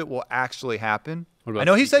don't know if it will actually happen. I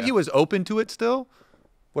know he said he was open to it still.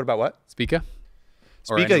 What about what? Spica?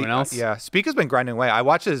 Or anyone else? Yeah, Spica's been grinding away. I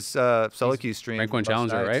watch his solo queue stream. Rank 1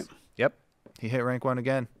 challenger, right? Yep. He hit rank 1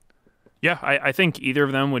 again. Yeah, I think either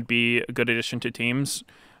of them would be a good addition to teams.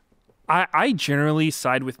 I generally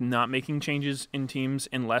side with not making changes in teams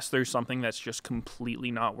unless there's something that's just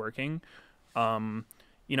completely not working.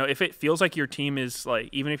 You know, if it feels like your team is like,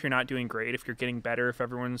 even if you're not doing great, if you're getting better, if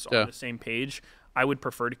everyone's on the same page, I would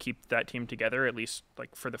prefer to keep that team together at least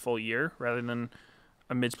like for the full year rather than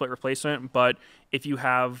a mid-split replacement. But if you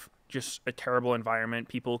have just a terrible environment,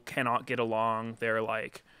 people cannot get along, they're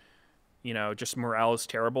like, you know, just morale is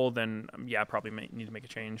terrible, then yeah, probably need to make a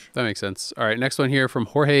change. That makes sense. All right, next one here from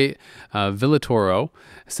Jorge Villatoro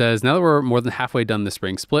says, now that we're more than halfway done the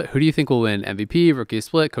spring split, who do you think will win MVP, rookie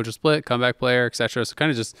split, coach split, comeback player, etc.? So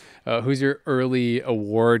kind of just who's your early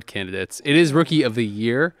award candidates? It is rookie of the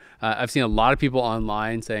year. I've seen a lot of people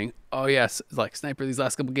online saying, oh yes, like Sniper these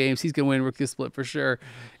last couple games, he's going to win rookie of the split for sure.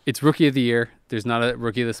 It's rookie of the year. There's not a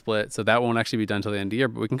rookie of the split, so that won't actually be done till the end of the year,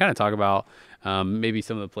 but we can kind of talk about maybe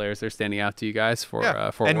some of the players that are standing out to you guys for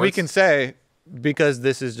for and awards. we can say, because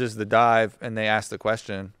this is just the dive and they asked the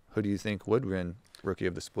question, who do you think would win rookie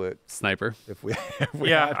of the split? Sniper. If we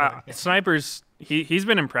Sniper's he's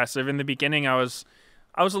been impressive. In the beginning I was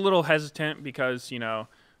a little hesitant because, you know,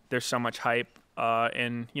 there's so much hype.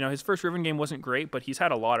 And, you know, his first Riven game wasn't great, but he's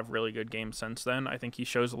had a lot of really good games since then. I think he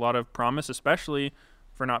shows a lot of promise, especially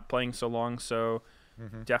for not playing so long. So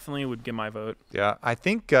definitely would give my vote. Yeah, I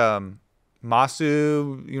think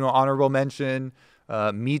Masu, you know, honorable mention.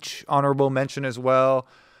 Meech, honorable mention as well.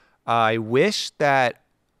 I wish that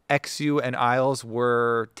XU and Isles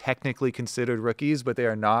were technically considered rookies, but they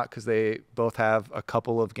are not because they both have a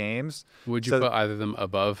couple of games. Would you put either of them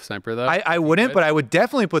above Sniper, though? I wouldn't, but I would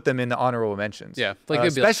definitely put them in the honorable mentions. Yeah, like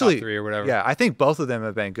they'd be especially like top 3 or whatever. Yeah, I think both of them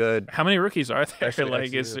have been good. How many rookies are there? Especially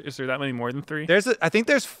Like, XU. is there that many more than 3? I think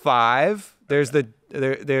there's 5. There's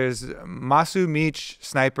there's Masu, Meech,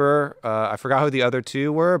 Sniper. I forgot who the other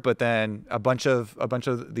 2 were, but then a bunch of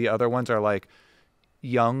the other ones are like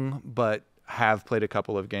young but have played a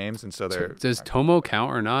couple of games, and so they're. Does Tomo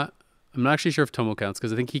count or not? I'm not actually sure if Tomo counts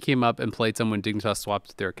because I think he came up and played someone Dignitas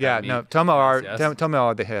swapped their academy. Yeah, no,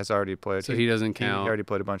 Tomo has already played. So he doesn't count. He already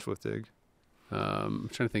played a bunch with Dig. I'm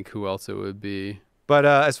trying to think who else it would be. But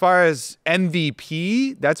as far as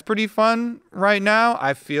MVP, that's pretty fun right now.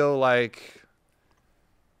 I feel like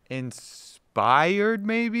Inspired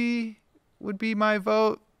maybe would be my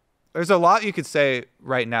vote. There's a lot you could say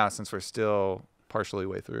right now since we're still partially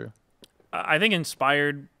way through. I think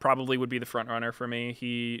Inspired probably would be the front runner for me.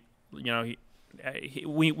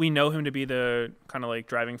 We know him to be the kind of like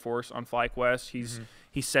driving force on FlyQuest.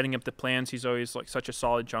 He's setting up the plans. He's always like such a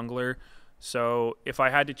solid jungler. So if I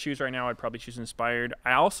had to choose right now, I'd probably choose Inspired.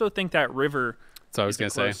 I also think that River is a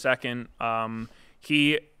close second.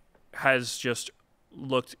 He has just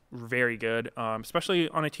looked very good, especially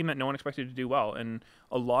on a team that no one expected to do well. And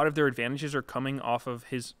a lot of their advantages are coming off of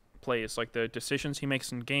his plays, like the decisions he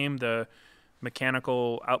makes in game, the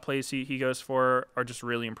mechanical outplays he goes for are just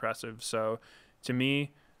really impressive. So to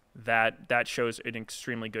me, that shows an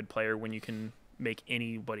extremely good player when you can make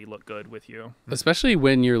anybody look good with you. Especially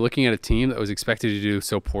when you're looking at a team that was expected to do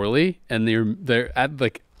so poorly and they're at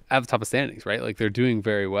the top of standings, right? Like they're doing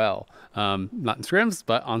very well. Not in scrims,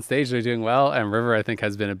 but on stage they're doing well. And River, I think,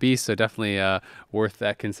 has been a beast, so definitely worth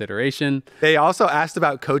that consideration. They also asked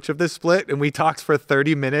about coach of the split, and we talked for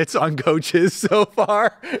 30 minutes on coaches so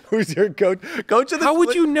far. Who's your coach? Coach of the split? How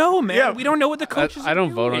would you know, man? Yeah. We don't know what the coach is. I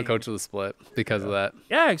don't vote on coach of the split because of that.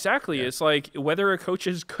 Yeah, exactly. Yeah. It's like whether a coach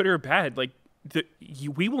is good or bad, like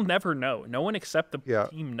we will never know. No one except the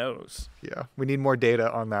team knows. Yeah, we need more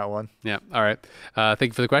data on that one. Yeah. All right. Thank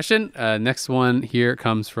you for the question. Next one here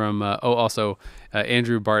comes from also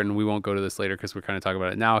Andrew Barton. We won't go to this later because we're kind of talking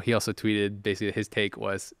about it now. He also tweeted basically his take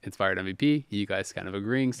was Inspired MVP. You guys kind of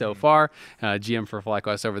agreeing so far. GM for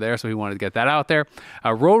FlyQuest over there, so he wanted to get that out there.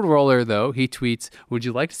 Road Roller, though, he tweets, would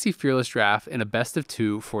you like to see Fearless Draft in a best of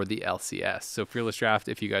 2 for the LCS? So Fearless Draft,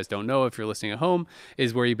 if you guys don't know, if you're listening at home,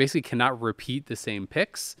 is where you basically cannot repeat the same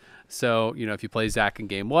picks. So, you know, if you play Zach in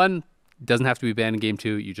game 1, it doesn't have to be banned in game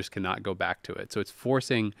 2. You just cannot go back to it. So it's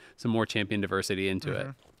forcing some more champion diversity into it.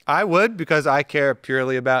 I would, because I care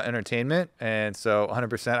purely about entertainment, and so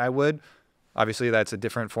 100% I would. Obviously, that's a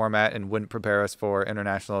different format and wouldn't prepare us for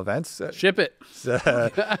international events. Ship it.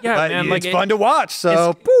 But man, like, it's fun to watch.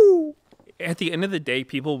 So, woo. At the end of the day,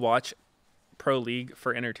 people watch Pro League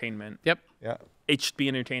for entertainment. Yep. Yeah. It should be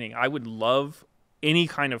entertaining. I would love any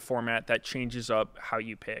kind of format that changes up how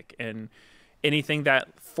you pick, and anything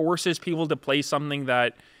that forces people to play something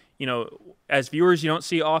that, you know, as viewers you don't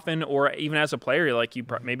see often, or even as a player, like, you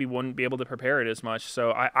maybe wouldn't be able to prepare it as much.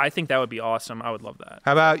 So I think that would be awesome. I would love that.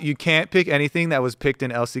 How about you can't pick anything that was picked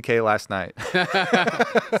in LCK last night?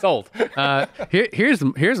 Sold.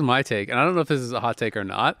 Here's my take, and I don't know if this is a hot take or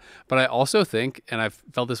not, but I also think, and I've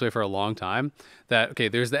felt this way for a long time, that, okay,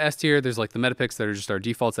 there's the S tier, there's like the meta picks that are just our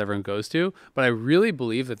defaults everyone goes to, but I really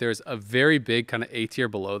believe that there's a very big kind of A tier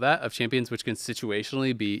below that of champions which can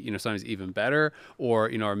situationally be, you know, sometimes even better, or,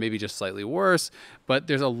 you know, or maybe just slightly worse. But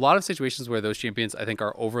there's a lot of situations where those champions, I think,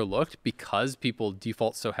 are overlooked because people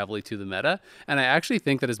default so heavily to the meta. And I actually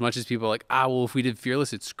think that as much as people are like, well, if we did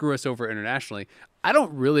Fearless, it'd screw us over internationally, I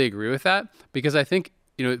don't really agree with that, because I think,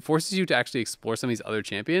 you know, it forces you to actually explore some of these other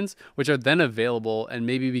champions, which are then available and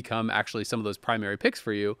maybe become actually some of those primary picks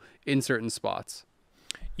for you in certain spots.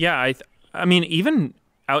 Yeah, I mean, even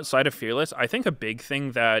outside of Fearless, I think a big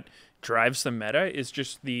thing that drives the meta is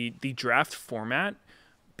just the draft format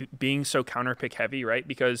being so counter pick heavy, right?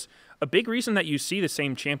 Because a big reason that you see the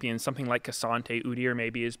same champions, something like Cassante, Udyr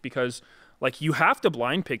maybe, is because, like, you have to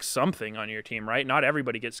blind pick something on your team, right? Not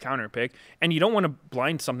everybody gets counter pick, and you don't want to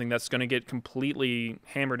blind something that's going to get completely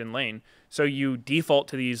hammered in lane. So you default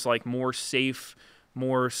to these, like, more safe,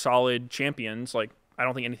 more solid champions. Like, I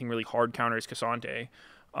don't think anything really hard counters Cassante.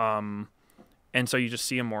 And so you just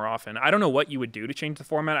see them more often. I don't know what you would do to change the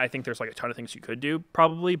format. I think there's, like, a ton of things you could do,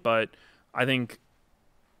 probably, but I think,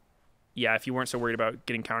 yeah, if you weren't so worried about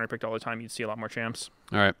getting counterpicked all the time, you'd see a lot more champs.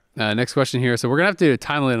 All right. Next question here. So we're going to have to do a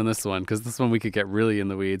timeline on this one, because this one we could get really in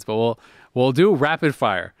the weeds, but we'll do rapid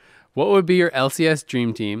fire. What would be your LCS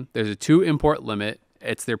dream team? There's a 2 import limit.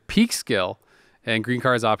 It's their peak skill, and green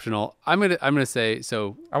card is optional. I'm gonna say,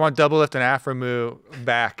 so I want Double Lift and Aframu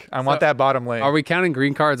back. I want that bottom lane. Are we counting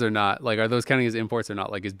green cards or not? Like, are those counting as imports or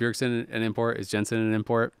not? Like, is Bjergsen an import? Is Jensen an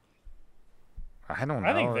import? I don't know.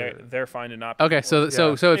 I think they're fine to not. Okay, so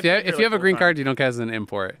if you have a green card, you don't count as an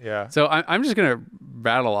import. Yeah. So I'm just gonna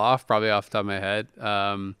rattle off, probably off the top of my head.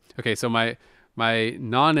 Okay, so my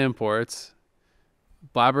non-imports: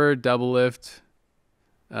 Blabber, Double Lift,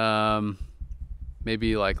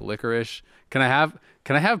 maybe like Licorice. Can I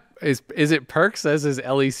have? Is it Perks as his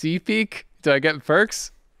LEC peak? Do I get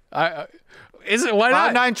Perks? Is it? Why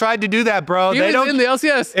not? Cloud9 tried to do that, bro. He was in the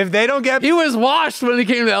LCS. If they don't get, he was washed when he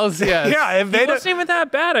came to LCS. yeah. If they It don't, wasn't even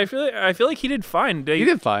that bad. I feel like he did fine. He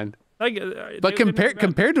did fine. Like, But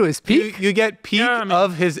compared to his peak, you get peak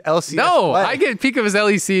of his LCS. no, play. I get peak of his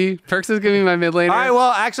LEC. Perks is giving me my mid laner. All right,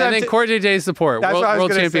 well, actually, and then Core JJ's support, that's what I was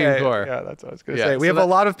world gonna champion say. Core. Yeah, that's what I was gonna Yeah, say. We so have a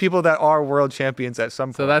lot of people that are world champions at some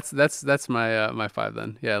point. So that's my my 5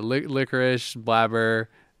 then. Yeah, Licorice, Blabber,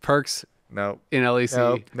 Perks no. in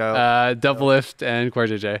LEC, Double Lift, and Core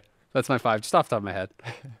JJ. That's my 5, just off the top of my head.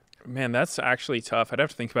 Man, that's actually tough. I'd have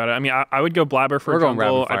to think about it. I mean, I would go Blabber for We're going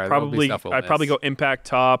jungle. rapid fire. I'd probably go Impact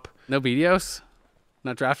top. No Meteos?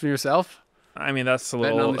 Not drafting yourself? I mean, that's a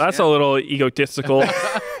Betting on little the egotistical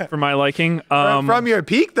for my liking. From your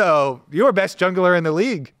peak, though, you were best jungler in the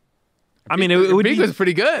league. I mean, it would peak be was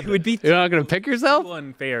pretty good. It would be You're not going to pick yourself?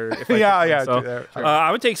 unfair. If I Yeah. picked one, do that, sure.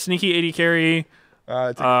 I would take sneaky 80 carry,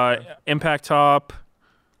 Impact top.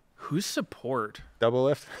 Who's support? Double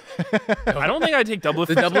Lift. I don't think I'd take double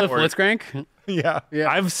lift. The Double Lift support. Blitzcrank? yeah.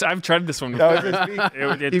 I've tried this one. That Before. was his peak.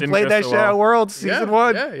 It He didn't played go that so shit at well. Worlds season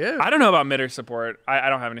 1. Yeah. I don't know about mid or support. I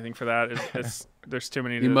don't have anything for that. There's too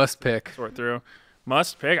many. You to must pick. sort through.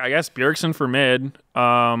 Must pick. I guess Bjergsen for mid.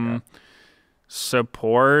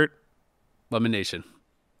 Support. Lemon Nation.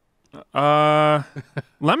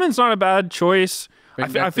 Lemon's not a bad choice.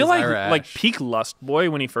 I feel like Zyra peak Lust Boy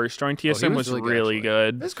when he first joined TSM was was really good, really actually.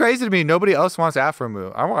 good. It's crazy to me. Nobody else wants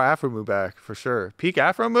Aframu. I want Aframu back for sure. Peak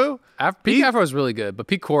Aframu? Peak Afro is really good, but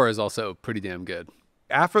Peak Core is also pretty damn good.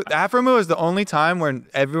 Aframu is the only time when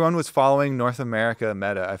everyone was following North America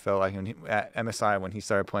meta, I felt like, at MSI when he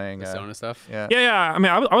started playing. Persona stuff. Yeah. Yeah. I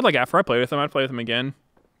mean, I would like Afro. I played with him. I'd play with him again.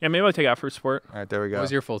 Yeah, maybe I'd take Afro support. All right, there we go. What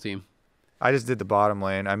was your full team? I just did the bottom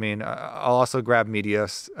lane. I mean, I'll also grab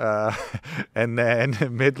Meteos, and then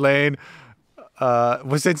mid lane.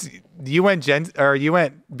 Well, since you went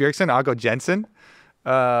Bjergsen, I'll go Jensen.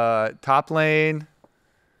 Top lane.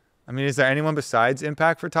 I mean, is there anyone besides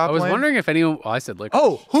Impact for top I was lane? wondering if anyone. Oh, I said Licorice.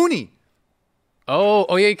 Oh, Hooney.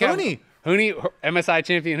 Oh, yeah, you can. Hooney. Hooney, MSI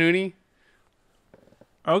champion Hooney.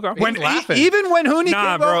 Okay. When laughing. even when Hooney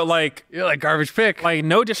Nah, came bro. up, Like You're like garbage pick.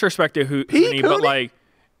 no disrespect to Hooney, but Hooney? like,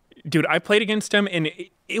 dude, I played against him, and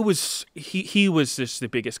it was he was just the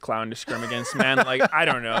biggest clown to scrim against, man. Like, I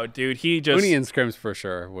don't know, dude. He just Mooney and scrims for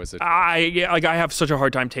sure was it. I have such a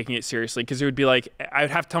hard time taking it seriously because it would be like I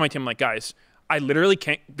would have to tell my team, like, guys, I literally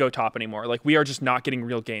can't go top anymore. Like, we are just not getting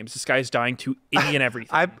real games. This guy is dying to any and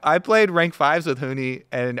everything. I played rank 5s with Hooney,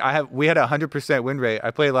 and we had a 100% win rate.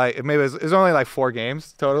 I played like maybe it was only like 4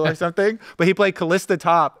 games total or something. But he played Callista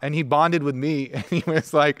top, and he bonded with me, and he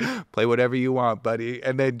was like, "Play whatever you want, buddy,"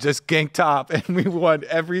 and then just ganked top, and we won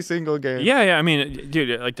every single game. Yeah. I mean,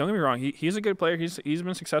 dude, like, don't get me wrong. He's a good player. He's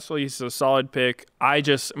been successful. He's a solid pick.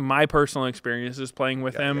 My personal experience is playing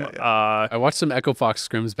with him. I watched some Echo Fox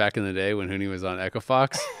scrims back in the day when Hooney was on Echo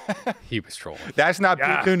Fox. He was trolling. That's not peak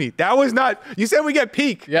Hooney. That was not. You said we get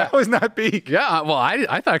peak. Yeah. That was not peak. Yeah, well, I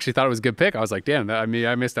actually thought it was a good pick. I was like, damn, I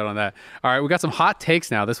missed out on that. All right, we got some hot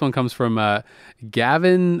takes now. This one comes from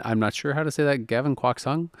Gavin. I'm not sure how to say that. Gavin Kwok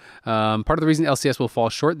Sung. Part of the reason LCS will fall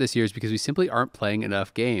short this year is because we simply aren't playing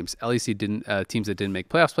enough games. LEC teams that didn't make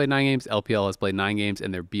playoffs played 9 games. LPL has played 9 games,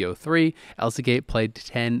 and they're BO3. LCK played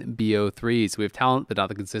 10 BO3s. We have talent, but not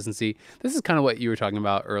the consistency. This is kind of what you were talking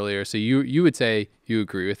about earlier. So you would say you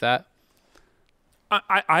agree with that?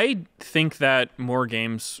 I think that more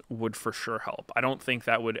games would for sure help. I don't think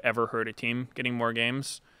that would ever hurt a team getting more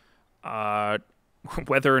games.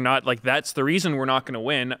 Whether or not, like, that's the reason we're not going to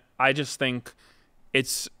win, I just think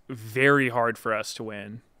it's very hard for us to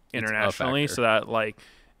win internationally. So that, like,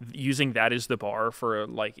 using that as the bar for,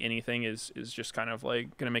 like, anything is just kind of,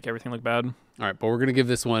 like, going to make everything look bad. All right, but we're going to give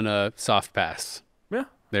this one a soft pass. Yeah.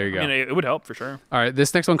 There you go. I mean, it would help for sure. All right,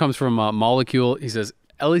 this next one comes from Molecule. He says,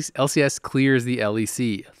 LCS clears the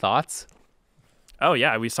LEC. Thoughts? Oh,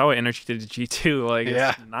 yeah. We saw what Energy did to G2. Like,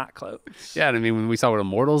 Yeah. It's not close. Yeah, I mean, when we saw what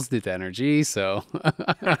Immortals did to Energy, so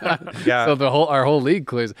Yeah. so our whole league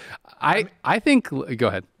clears. I think. Go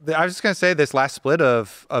ahead. I was just gonna say this last split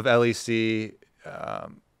of LEC.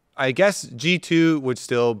 I guess G2 would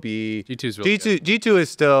still be G2's really G2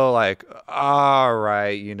 is still like, all right,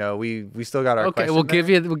 you know, we still got our Okay, question we'll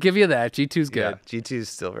there. give you that. G2's good. Yeah, G2 is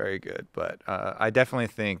still very good, but I definitely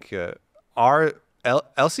think our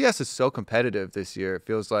LCS is so competitive this year. It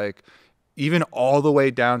feels like even all the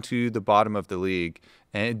way down to the bottom of the league,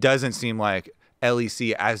 and it doesn't seem like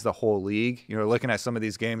LEC as the whole league. You know, looking at some of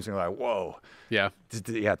these games, and you're like, whoa, Yeah.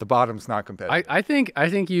 yeah, the bottom's not competitive. I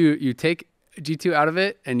think you take G2 out of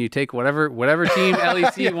it, and you take whatever team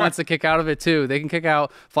LEC wants to kick out of it too. They can kick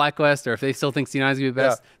out FlyQuest, or if they still think C9 is gonna be the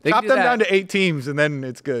best, they Chop can do them that. down to 8 teams, and then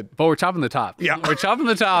it's good. But we're chopping the top. Yeah. We're chopping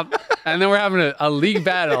the top, and then we're having a league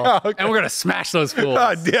battle, Okay. and we're gonna smash those fools.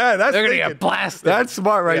 Yeah, that's They're gonna thinking. get blasted. That's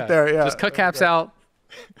smart right there. Yeah, Just cut caps out.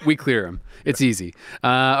 We clear them. It's easy.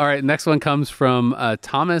 All right. Next one comes from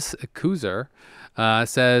Thomas Kuzer.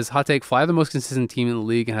 Says, hot take, Fly the most consistent team in the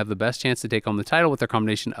league and have the best chance to take home the title with their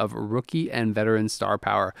combination of rookie and veteran star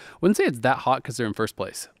power. Wouldn't say it's that hot because they're in first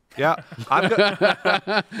place. Yeah,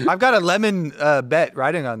 I've got a lemon bet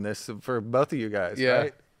riding on this for both of you guys. Yeah.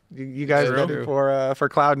 Right? You guys True. ready for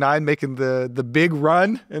Cloud9 making the big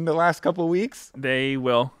run in the last couple of weeks? They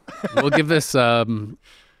will. We'll give this a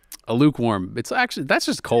lukewarm. It's actually, that's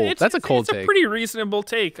just cold. That's a cold It's take. a pretty reasonable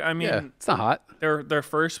take. I mean, Yeah, it's not hot. they're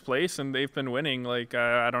first place and they've been winning. Like,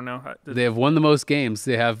 I don't know. They have won the most games.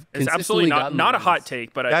 They have It's consistently absolutely gotten not a wins. hot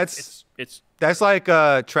take, but That's- it's That's like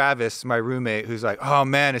Travis, my roommate, who's like, "Oh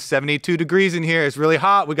man, it's 72 degrees in here. It's really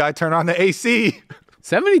hot. We gotta turn on the AC."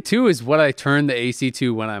 72 is what I turn the AC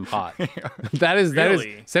to when I'm hot. That is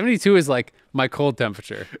Really? 72 is like my cold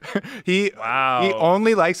temperature. He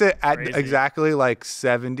only likes it at Crazy. exactly like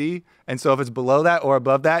 70, and so if it's below that or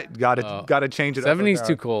above that, gotta change it. 70 is up or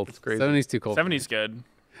too down. cold. It's crazy. 70 is too cold. 70's good.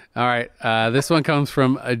 All right. This one comes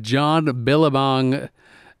from John Billabong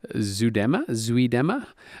Zuidema.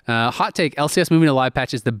 Hot take, LCS moving to live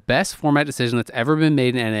patch is the best format decision that's ever been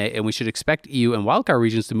made in NA, and we should expect EU and wildcard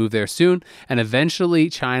regions to move there soon, and eventually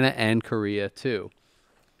China and Korea too.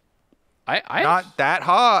 Not that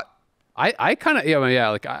hot. I kind of,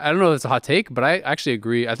 like, I don't know if it's a hot take, but I actually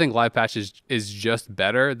agree. I think live patch is just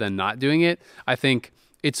better than not doing it. I think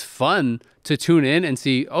it's fun to tune in and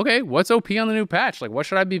see, okay, what's OP on the new patch? Like, what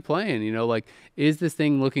should I be playing? You know, like, is this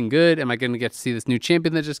thing looking good? Am I going to get to see this new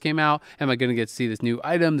champion that just came out? Am I going to get to see this new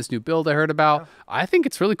item, this new build I heard about? I think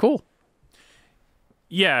it's really cool.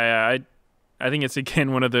 Yeah. I think it's,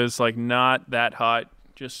 again, one of those, like, not that hot,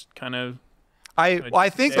 just kind of. I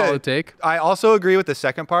think Solid that take. I also agree with the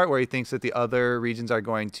second part where he thinks that the other regions are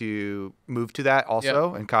going to move to that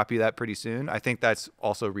also and copy that pretty soon. I think that's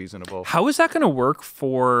also reasonable. How is that going to work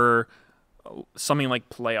for, something like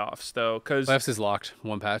playoffs though, because Playoffs is locked.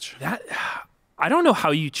 One patch. that I don't know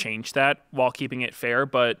how you change that while keeping it fair,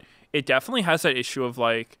 but it definitely has that issue of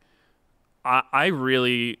like I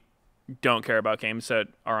really don't care about games that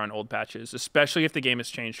are on old patches, especially if the game has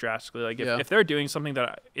changed drastically. Like if they're doing something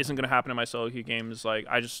that isn't going to happen in my solo queue games, like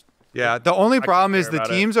the only problem is care the about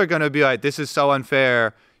teams are going to be like, this is so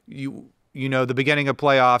unfair. You know, the beginning of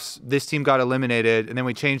playoffs, this team got eliminated, and then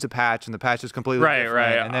we changed the patch, and the patch is completely different.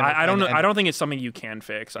 right. And then, I don't know. I don't think it's something you can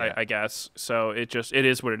fix. I guess so. It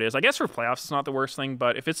is what it is. I guess for playoffs, it's not the worst thing,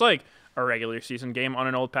 but if it's like a regular season game on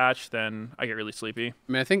an old patch, then I get really sleepy.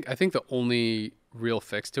 I mean, I think the only real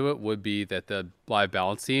fix to it would be that the live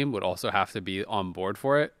balance team would also have to be on board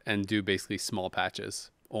for it and do basically small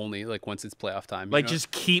patches only, like once it's playoff time. Like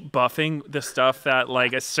just keep buffing the stuff that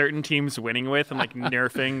like a certain team's winning with and like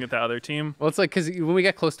nerfing the other team. Well, it's like because when we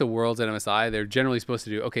get close to Worlds at MSI, they're generally supposed to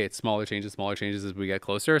do it's smaller changes as we get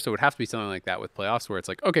closer. So it would have to be something like that with playoffs, where it's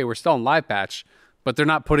like we're still in live patch, but they're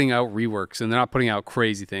not putting out reworks and they're not putting out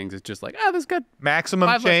crazy things. It's just like this good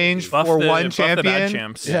maximum change Buff for the one bad champion.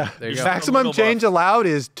 champs. Yeah, there you go. Maximum change allowed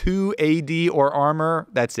is 2 AD or armor.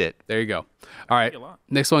 That's it. There you go. All right.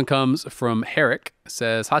 Next one comes from Herrick.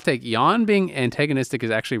 Says, hot take, Jan being antagonistic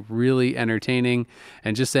is actually really entertaining.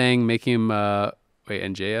 And just saying, making him,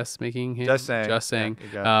 and JS making him? Just saying.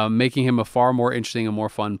 Yeah, making him a far more interesting and more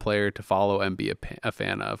fun player to follow and be a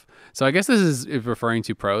fan of. So I guess this is referring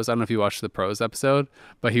to Pros. I don't know if you watched the Pros episode,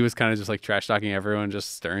 but he was kind of just like trash talking everyone,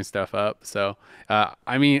 just stirring stuff up. So,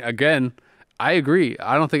 I mean, again, I agree.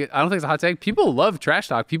 I don't think it's a hot take. People love trash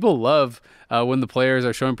talk. People love when the players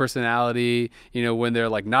are showing personality. You know, when they're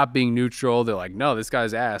like not being neutral. They're like, no, this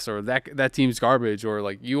guy's ass, or that team's garbage, or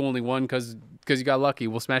like you only won because you got lucky.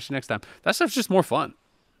 We'll smash you next time. That stuff's just more fun.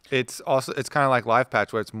 It's kind of like live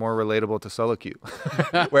patch, where it's more relatable to solo queue,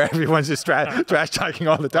 where everyone's just trash talking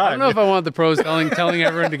all the time. I don't know if I want the Pros telling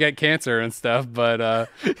everyone to get cancer and stuff, but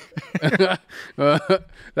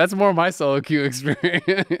that's more my solo queue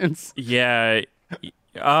experience. Yeah.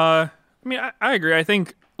 I mean, I agree. I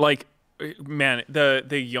think like, man, the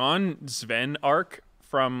Jan Sven arc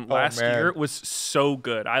from last year was so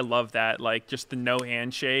good. I love that. Like just the no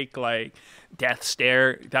handshake, like death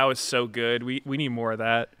stare. That was so good. We need more of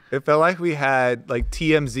that. It felt like we had like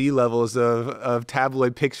TMZ levels of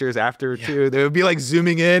tabloid pictures after too. They would be like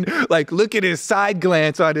zooming in, like look at his side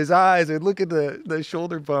glance on his eyes, and look at the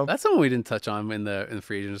shoulder bump. That's something we didn't touch on in the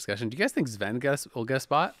free agent discussion. Do you guys think Sven will get a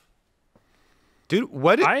spot? Dude,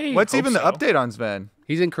 what's even the update on Sven?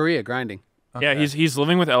 He's in Korea grinding. Okay. Yeah, he's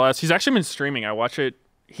living with LS. He's actually been streaming. I watch it.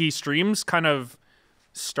 He streams kind of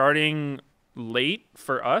starting late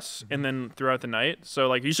for us and then throughout the night. So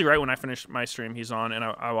like usually right when I finish my stream, he's on and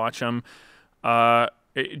I watch him.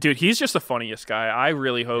 Dude, he's just the funniest guy. I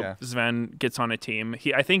really hope Sven gets on a team.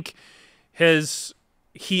 I think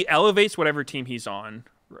he elevates whatever team he's on.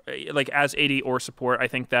 Like as AD or support, I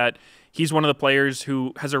think that he's one of the players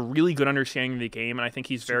who has a really good understanding of the game, and I think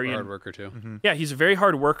he's very hard worker too. Mm-hmm. Yeah, he's a very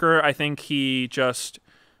hard worker. I think he just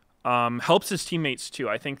helps his teammates too.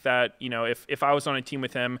 I think that, you know, if I was on a team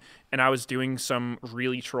with him and I was doing some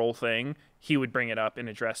really troll thing, he would bring it up and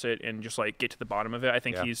address it and just like get to the bottom of it. I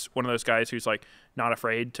think he's one of those guys who's like not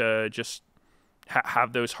afraid to just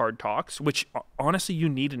have those hard talks, which honestly you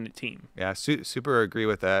need in a team. Yeah, super agree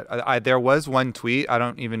with that. There was one tweet. I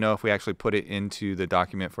don't even know if we actually put it into the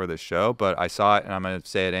document for the show, but I saw it and I'm going to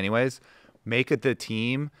say it anyways. Make it the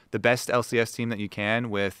team, the best LCS team that you can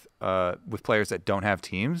with players that don't have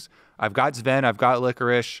teams. I've got Sven, I've got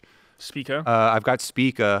Licorice, Spica. I've got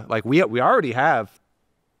Spica. Like we already have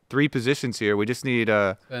 3 positions here. We just need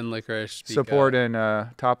Sven, Licorice, Spica. Support in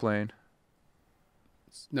top lane.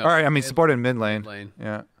 No, all right, I mean support in mid lane.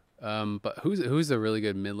 Yeah. But who's a really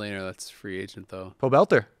good mid laner that's free agent though?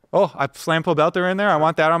 Pobelter. Oh, I slammed Pobelter in there. I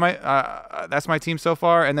want that on my. That's my team so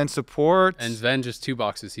far, and then support. And Sven just 2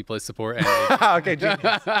 boxes. He plays support and AD. Okay,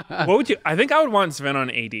 genius. What would you? I think I would want Sven on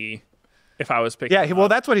AD if I was picking. Yeah, well,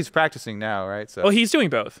 that's what he's practicing now, right? So. Well, he's doing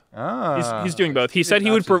both. He's doing both. He said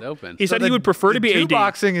he would. He said he would prefer to be AD.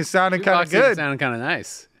 Boxing is sounding kind of good. Sounding kind of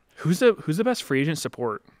nice. Who's the best free agent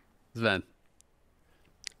support? Sven.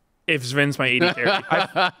 If Sven's my AD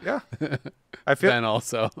character. I feel Sven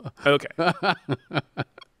also. Okay.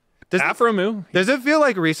 Does it feel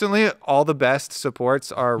like recently all the best supports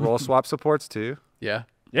are role swap supports too? Yeah.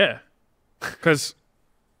 Yeah. Because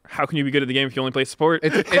how can you be good at the game if you only play support? I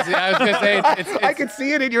was gonna say I can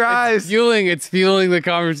see it in your eyes. It's fueling the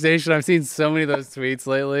conversation. I've seen so many of those tweets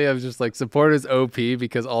lately. I'm just like, support is OP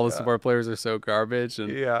because all the support players are so garbage. And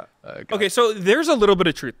okay, so there's a little bit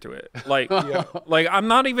of truth to it. Like, like I'm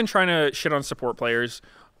not even trying to shit on support players.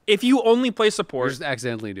 if you only play You're support, just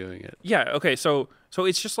accidentally doing it. yeah, okay, so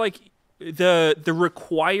it's just like the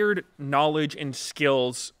required knowledge and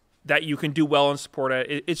skills that you can do well in support at,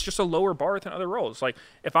 it's just a lower bar than other roles. Like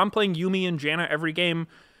if I'm playing Yuumi and Janna every game,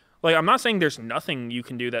 like I'm not saying there's nothing you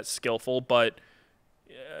can do that's skillful, but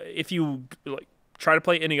if you like try to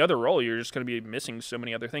play any other role, you're just going to be missing so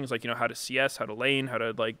many other things, like how to CS, how to lane, how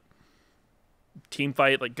to like team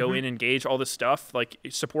fight, like go in, engage, all this stuff. Like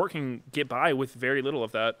support can get by with very little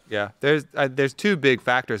of that. Yeah, there's two big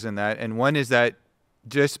factors in that, and one is that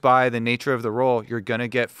just by the nature of the role, you're gonna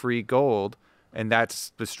get free gold, and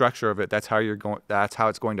that's the structure of it. That's how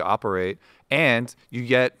it's going to operate, and you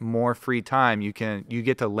get more free time. You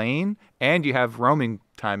get to lane, and you have roaming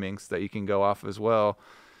timings that you can go off as well.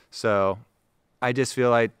 So, I just feel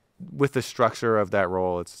like with the structure of that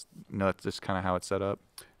role, it's it's just kind of how it's set up.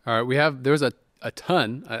 All right, there was an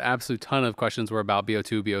absolute ton of questions were about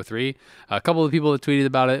BO2, BO3. A couple of people that tweeted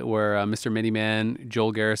about it were Mr. Miniman,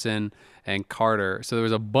 Joel Garrison, and Carter. So there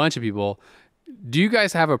was a bunch of people. Do you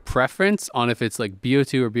guys have a preference on if it's like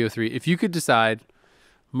BO2 or BO3? If you could decide,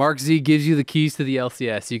 Mark Z gives you the keys to the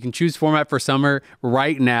LCS. You can choose format for summer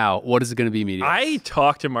right now. What is it going to be, Meteos? I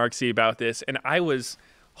talked to Mark Z about this, and I was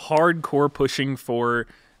hardcore pushing for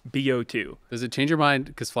BO2. Does it change your mind?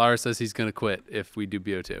 Because Flower says he's going to quit if we do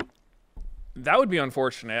BO2. That would be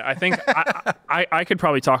unfortunate. I think I could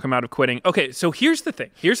probably talk him out of quitting. Okay, so here's the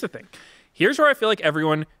thing. Here's where I feel like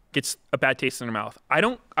everyone gets a bad taste in their mouth.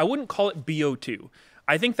 I wouldn't call it BO2.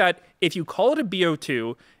 I think that if you call it a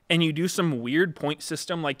BO2 and you do some weird point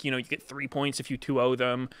system, like, you get 3 points if you 2-0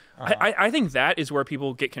 them, I think that is where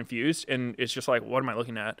people get confused, and it's just like, what am I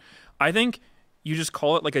looking at? I think you just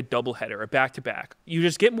call it like a doubleheader, a back-to-back. You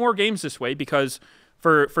just get more games this way because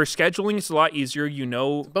for scheduling, it's a lot easier.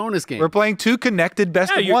 Bonus game. We're playing two connected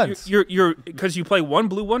best of ones. You're because you play one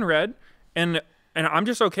blue, one red, and I'm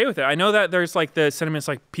just okay with it. I know that there's like the sentiments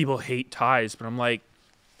like people hate ties, but I'm like,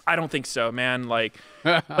 I don't think so, man. Like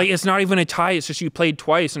it's not even a tie. It's just you played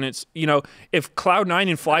twice, and it's if Cloud9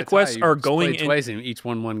 and FlyQuest are going in twice in each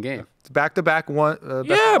one game. It's back-to-back one.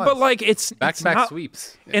 Yeah, but like it's back-to-back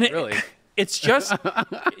sweeps. And really. It's just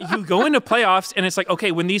you go into playoffs and it's like,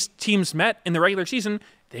 okay, when these teams met in the regular season,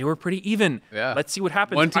 they were pretty even. Yeah. Let's see what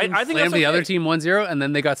happens. One team I think slammed the other team 1-0, and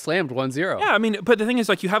then they got slammed 1-0. Yeah, I mean, but the thing is,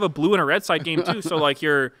 like, you have a blue and a red side game too, so like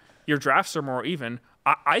your drafts are more even.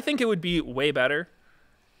 I think it would be way better.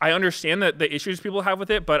 I understand that the issues people have with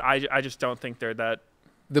it, but I just don't think they're that.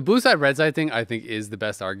 The blue side, red side thing, I think, is the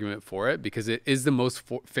best argument for it because it is the most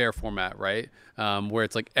fair format, right? Where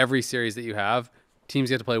it's like every series that you have, teams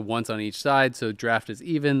get to play once on each side, so draft is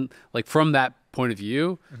even. Like from that point of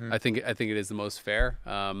view, I think it is the most fair.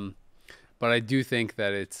 But I do think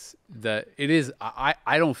that it is.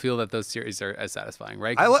 I don't feel that those series are as satisfying,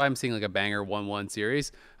 right? If I'm seeing like a banger 1-1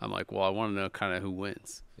 series, I'm like, well, I want to know kind of who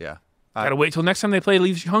wins. Yeah. Gotta wait till next time they play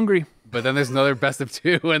leaves you hungry. But then there's another best of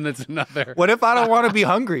 2, and that's another. What if I don't want to be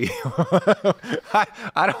hungry? I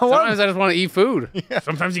don't. Sometimes I just want to eat food. Yeah.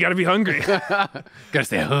 Sometimes you gotta be hungry. Gotta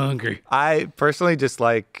stay hungry. I personally just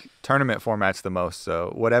like tournament formats the most.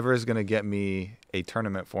 So whatever is gonna get me a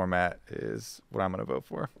tournament format is what I'm gonna vote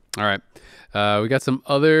for. All right. We got some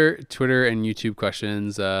other Twitter and YouTube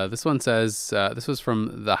questions. This one says, this was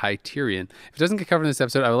from the Hyterion. If it doesn't get covered in this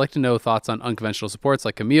episode, I would like to know thoughts on unconventional supports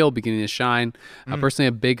like Camille beginning to shine. I'm personally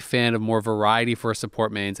a big fan of more variety for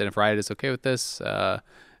support mains, and if Riot is okay with this,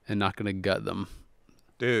 and not going to gut them.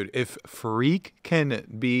 Dude, if Freak can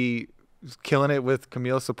be killing it with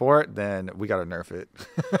Camille support, then we got to nerf it.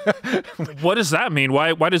 What does that mean?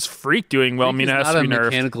 Why does Freak doing well mean it has to be nerfed? He's not a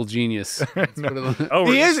mechanical genius.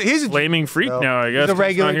 Oh, he's a flaming Freak now, I guess. He's a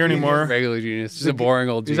regular not here genius. anymore. Regular genius. Just a boring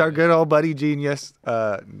old genius. He's our good old buddy genius.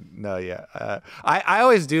 No, yeah. I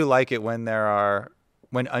always do like it when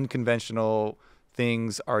when unconventional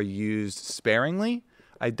things are used sparingly.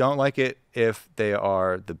 I don't like it if they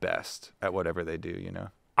are the best at whatever they do,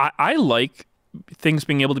 I like things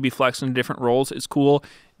being able to be flexed into different roles. Is cool.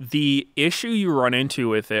 The issue you run into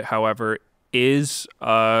with it, however, is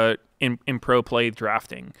in pro play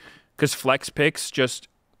drafting, because flex picks just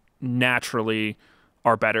naturally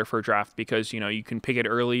are better for draft because you can pick it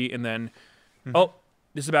early and then oh,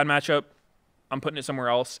 this is a bad matchup, I'm putting it somewhere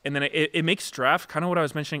else, and then it makes draft kind of what I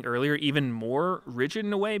was mentioning earlier even more rigid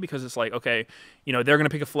in a way, because it's like, okay, they're gonna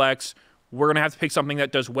pick a flex. We're going to have to pick something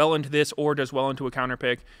that does well into this or does well into a counter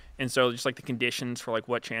pick. And so just like the conditions for like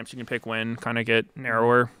what champs you can pick when kind of get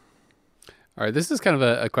narrower. All right, this is kind of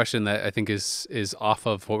a question that I think is off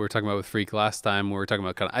of what we were talking about with Freak last time, where we were talking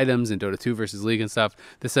about kind of items in Dota 2 versus League and stuff.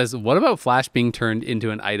 This says, what about Flash being turned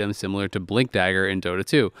into an item similar to Blink Dagger in Dota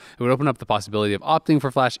 2? It would open up the possibility of opting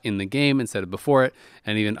for Flash in the game instead of before it,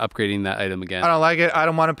 and even upgrading that item again. I don't like it. I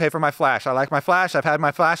don't want to pay for my Flash. I like my Flash. I've had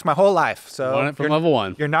my Flash my whole life. So Want it from level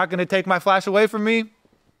 1. You're not going to take my Flash away from me?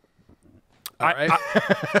 All right.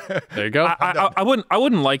 There you go. I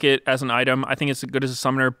wouldn't like it as an item. I think it's good as a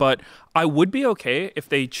summoner, but I would be okay if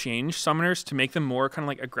they change summoners to make them more kind of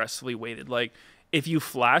like aggressively weighted. Like if you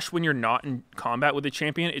flash when you're not in combat with the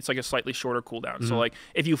champion, it's like a slightly shorter cooldown. Mm-hmm. So like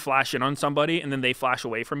if you flash in on somebody and then they flash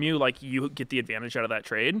away from you, like you get the advantage out of that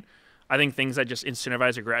trade. I think things that just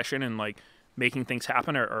incentivize aggression and like making things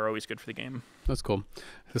happen are always good for the game. That's cool.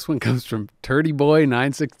 This one comes from Turdy Boy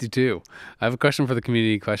 962. I have a question for the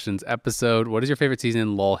community questions episode. What is your favorite season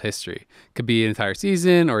in LoL history? Could be an entire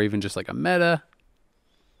season or even just like a meta.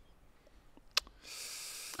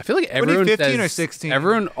 I feel like everyone 2015 says, or 16.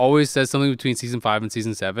 Everyone always says something between season 5 and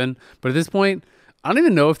season 7. But at this point, I don't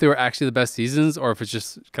even know if they were actually the best seasons or if it's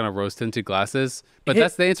just kind of rose tinted glasses. But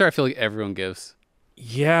that's the answer I feel like everyone gives.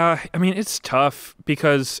 Yeah, I mean, it's tough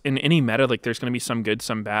because in any meta, like, there's going to be some good,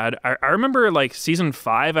 some bad. I remember, like, Season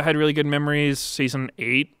 5, I had really good memories. Season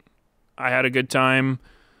 8, I had a good time.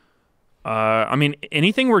 I mean,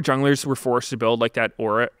 anything where junglers were forced to build, like, that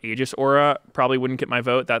aura, Aegis aura, probably wouldn't get my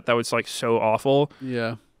vote. That was, like, so awful.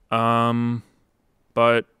 Yeah.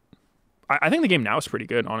 But I think the game now is pretty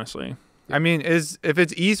good, honestly. I mean, if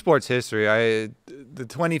it's esports history, the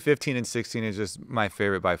 2015 and 16 is just my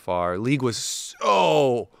favorite by far. League was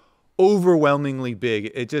so overwhelmingly big.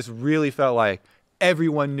 It just really felt like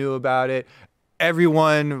everyone knew about it.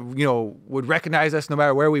 Everyone, would recognize us no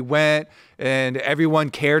matter where we went, and everyone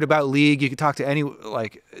cared about League. You could talk to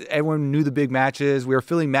everyone knew the big matches. We were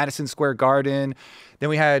filling Madison Square Garden. Then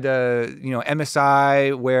we had,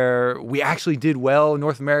 MSI, where we actually did well.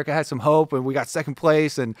 North America had some hope, and we got second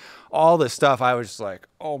place, and all this stuff. I was just like,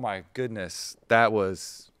 oh my goodness, that's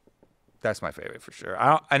my favorite for sure.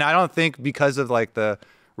 I don't think because of like the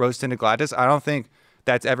rose tinted gladness, I don't think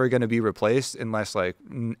that's ever going to be replaced unless like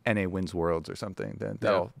NA wins Worlds or something. Then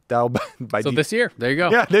that'll by this year, there you go.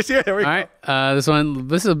 Yeah, this year. There we go. All right,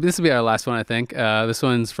 this will be our last one, I think. This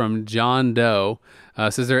one's from John Doe.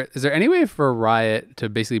 Says, is there any way for Riot to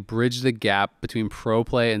basically bridge the gap between pro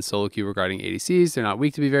play and solo queue regarding ADCs? They're not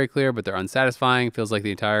weak to be very clear, but they're unsatisfying. Feels like the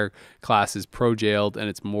entire class is pro jailed, and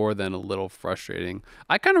it's more than a little frustrating.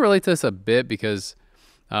 I kind of relate to this a bit because,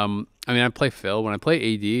 I play Phil. When I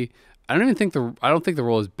play AD, I don't think the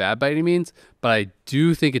role is bad by any means, but I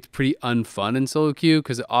do think it's pretty unfun in solo queue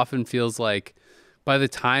because it often feels like by the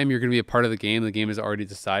time you're going to be a part of the game is already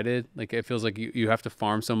decided. Like it feels like you have to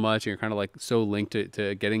farm so much and you're kind of like so linked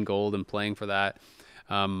to getting gold and playing for that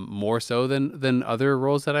more so than other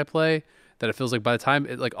roles that I play, that it feels like by the time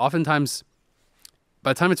it's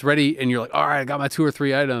ready and you're like, all right, I got my 2 or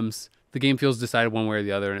 3 items, the game feels decided one way or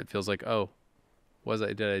the other, and it feels like, oh,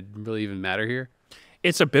 did I really even matter here?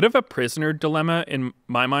 It's a bit of a prisoner dilemma in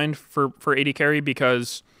my mind for AD carry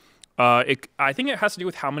because I think it has to do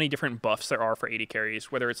with how many different buffs there are for AD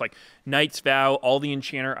carries, whether it's like Knight's Vow, all the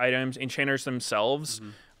enchanter items, enchanters themselves,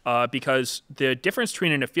 because the difference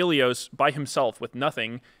between an Aphelios by himself with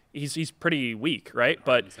nothing, he's pretty weak, right?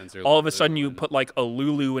 But all of a sudden you put like a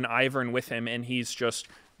Lulu and Ivern with him and he's just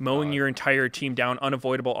mowing your entire team down,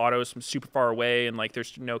 unavoidable autos from super far away, and like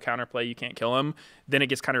there's no counterplay, you can't kill him, then it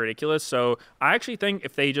gets kind of ridiculous. So I actually think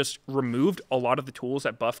if they just removed a lot of the tools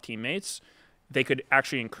that buff teammates, they could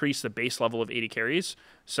actually increase the base level of AD carries.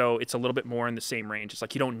 So it's a little bit more in the same range. It's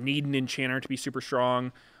like you don't need an enchanter to be super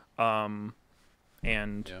strong. I think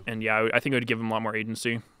it would give them a lot more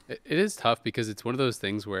agency. It is tough because it's one of those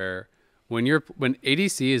things where when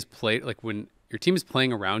ADC is played, like when your team is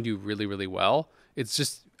playing around you really, really well, it's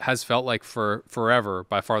just has felt like for forever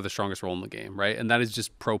by far the strongest role in the game, right? And that is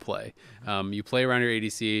just pro play. You play around your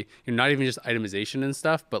ADC. You're not even just itemization and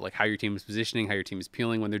stuff, but like how your team is positioning, how your team is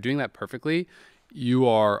peeling. When they're doing that perfectly, you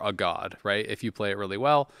are a god, right? If you play it really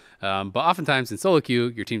well. But oftentimes in solo queue,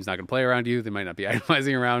 your team's not going to play around you. They might not be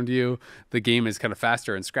itemizing around you. The game is kind of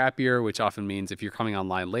faster and scrappier, which often means if you're coming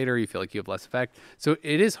online later, you feel like you have less effect. So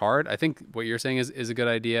it is hard. I think what you're saying is a good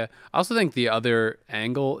idea. I also think the other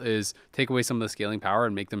angle is take away some of the scaling power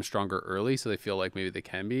and make them stronger early, so they feel like maybe they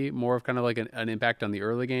can be more of kind of like an impact on the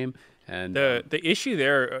early game. And the issue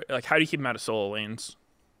there, like how do you keep them out of solo lanes?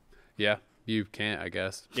 Yeah. You can't, I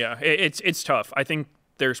guess. Yeah, it's tough. I think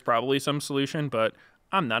there's probably some solution, but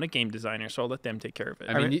I'm not a game designer, so I'll let them take care of it.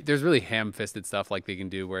 I mean, there's really ham-fisted stuff like they can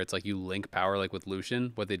do where it's like you link power, like with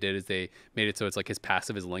Lucian. What they did is they made it so it's like his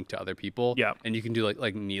passive is linked to other people. Yeah. And you can do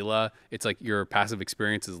like Neela. It's like your passive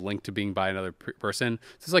experience is linked to being by another person.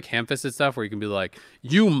 So it's like ham-fisted stuff where you can be like,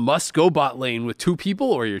 you must go bot lane with 2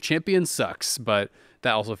 people or your champion sucks. But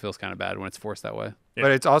that also feels kind of bad when it's forced that way. Yeah.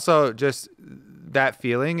 But it's also just that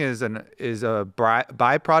feeling is a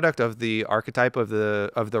byproduct of the archetype of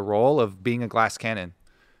the role of being a glass cannon.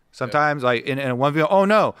 Sometimes, like in a 1v1, oh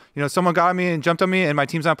no, someone got me and jumped on me, and my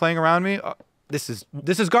team's not playing around me. Oh, this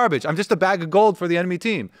is garbage. I'm just a bag of gold for the enemy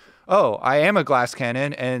team. Oh, I am a glass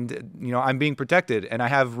cannon, and I'm being protected, and I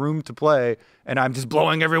have room to play, and I'm just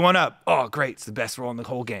blowing everyone up. Oh, great! It's the best role in the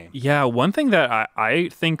whole game. Yeah, one thing that I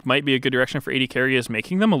think might be a good direction for AD carry is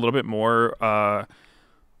making them a little bit more.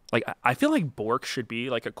 Like, I feel like Bork should be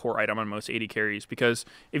like a core item on most AD carries, because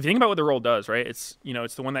if you think about what the role does, right? It's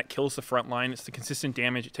it's the one that kills the front line. It's the consistent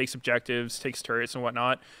damage. It takes objectives, takes turrets and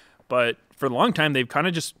whatnot. But for a long time, they've kind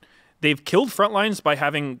of they've killed front lines by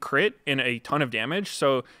having crit and a ton of damage.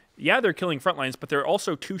 So yeah, they're killing front lines, but they're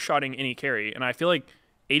also two-shotting any carry. And I feel like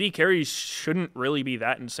AD carries shouldn't really be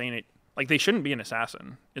that insane. Like, they shouldn't be an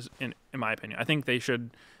assassin, in my opinion. I think they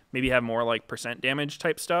should maybe have more like percent damage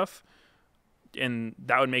type stuff. And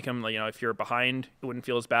that would make them, if you're behind, it wouldn't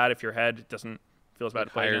feel as bad. If you're ahead, it doesn't feel as bad to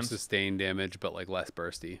play Higher against. sustained damage, but like less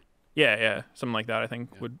bursty. Yeah. Something like that, I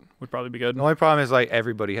think, would probably be good. The only problem is, like,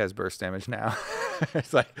 everybody has burst damage now.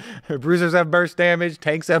 It's like bruisers have burst damage,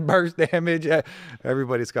 tanks have burst damage.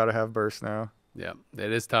 Everybody's got to have burst now. Yeah,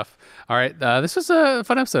 it is tough. All right, this was a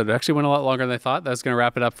fun episode. It actually went a lot longer than I thought. That's going to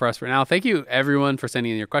wrap it up for us right now. Thank you, everyone, for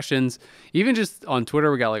sending in your questions. Even just on Twitter,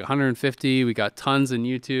 we got like 150. We got tons in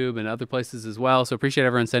YouTube and other places as well. So appreciate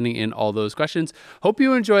everyone sending in all those questions. Hope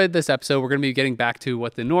you enjoyed this episode. We're going to be getting back to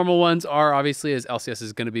what the normal ones are, obviously, as LCS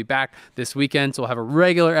is going to be back this weekend. So we'll have a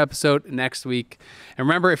regular episode next week. And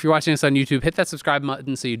remember, if you're watching us on YouTube, hit that subscribe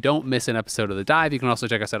button so you don't miss an episode of The Dive. You can also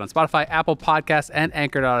check us out on Spotify, Apple Podcasts, and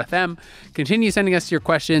Anchor.fm. Continue sending us your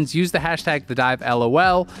questions. Use the hashtag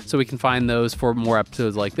TheDiveLOL so we can find those for more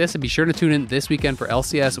episodes like this. And be sure to tune in this weekend for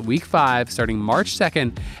LCS Week 5 starting March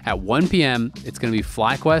 2nd at 1 p.m. It's going to be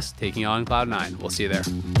FlyQuest taking on Cloud9. We'll see you there.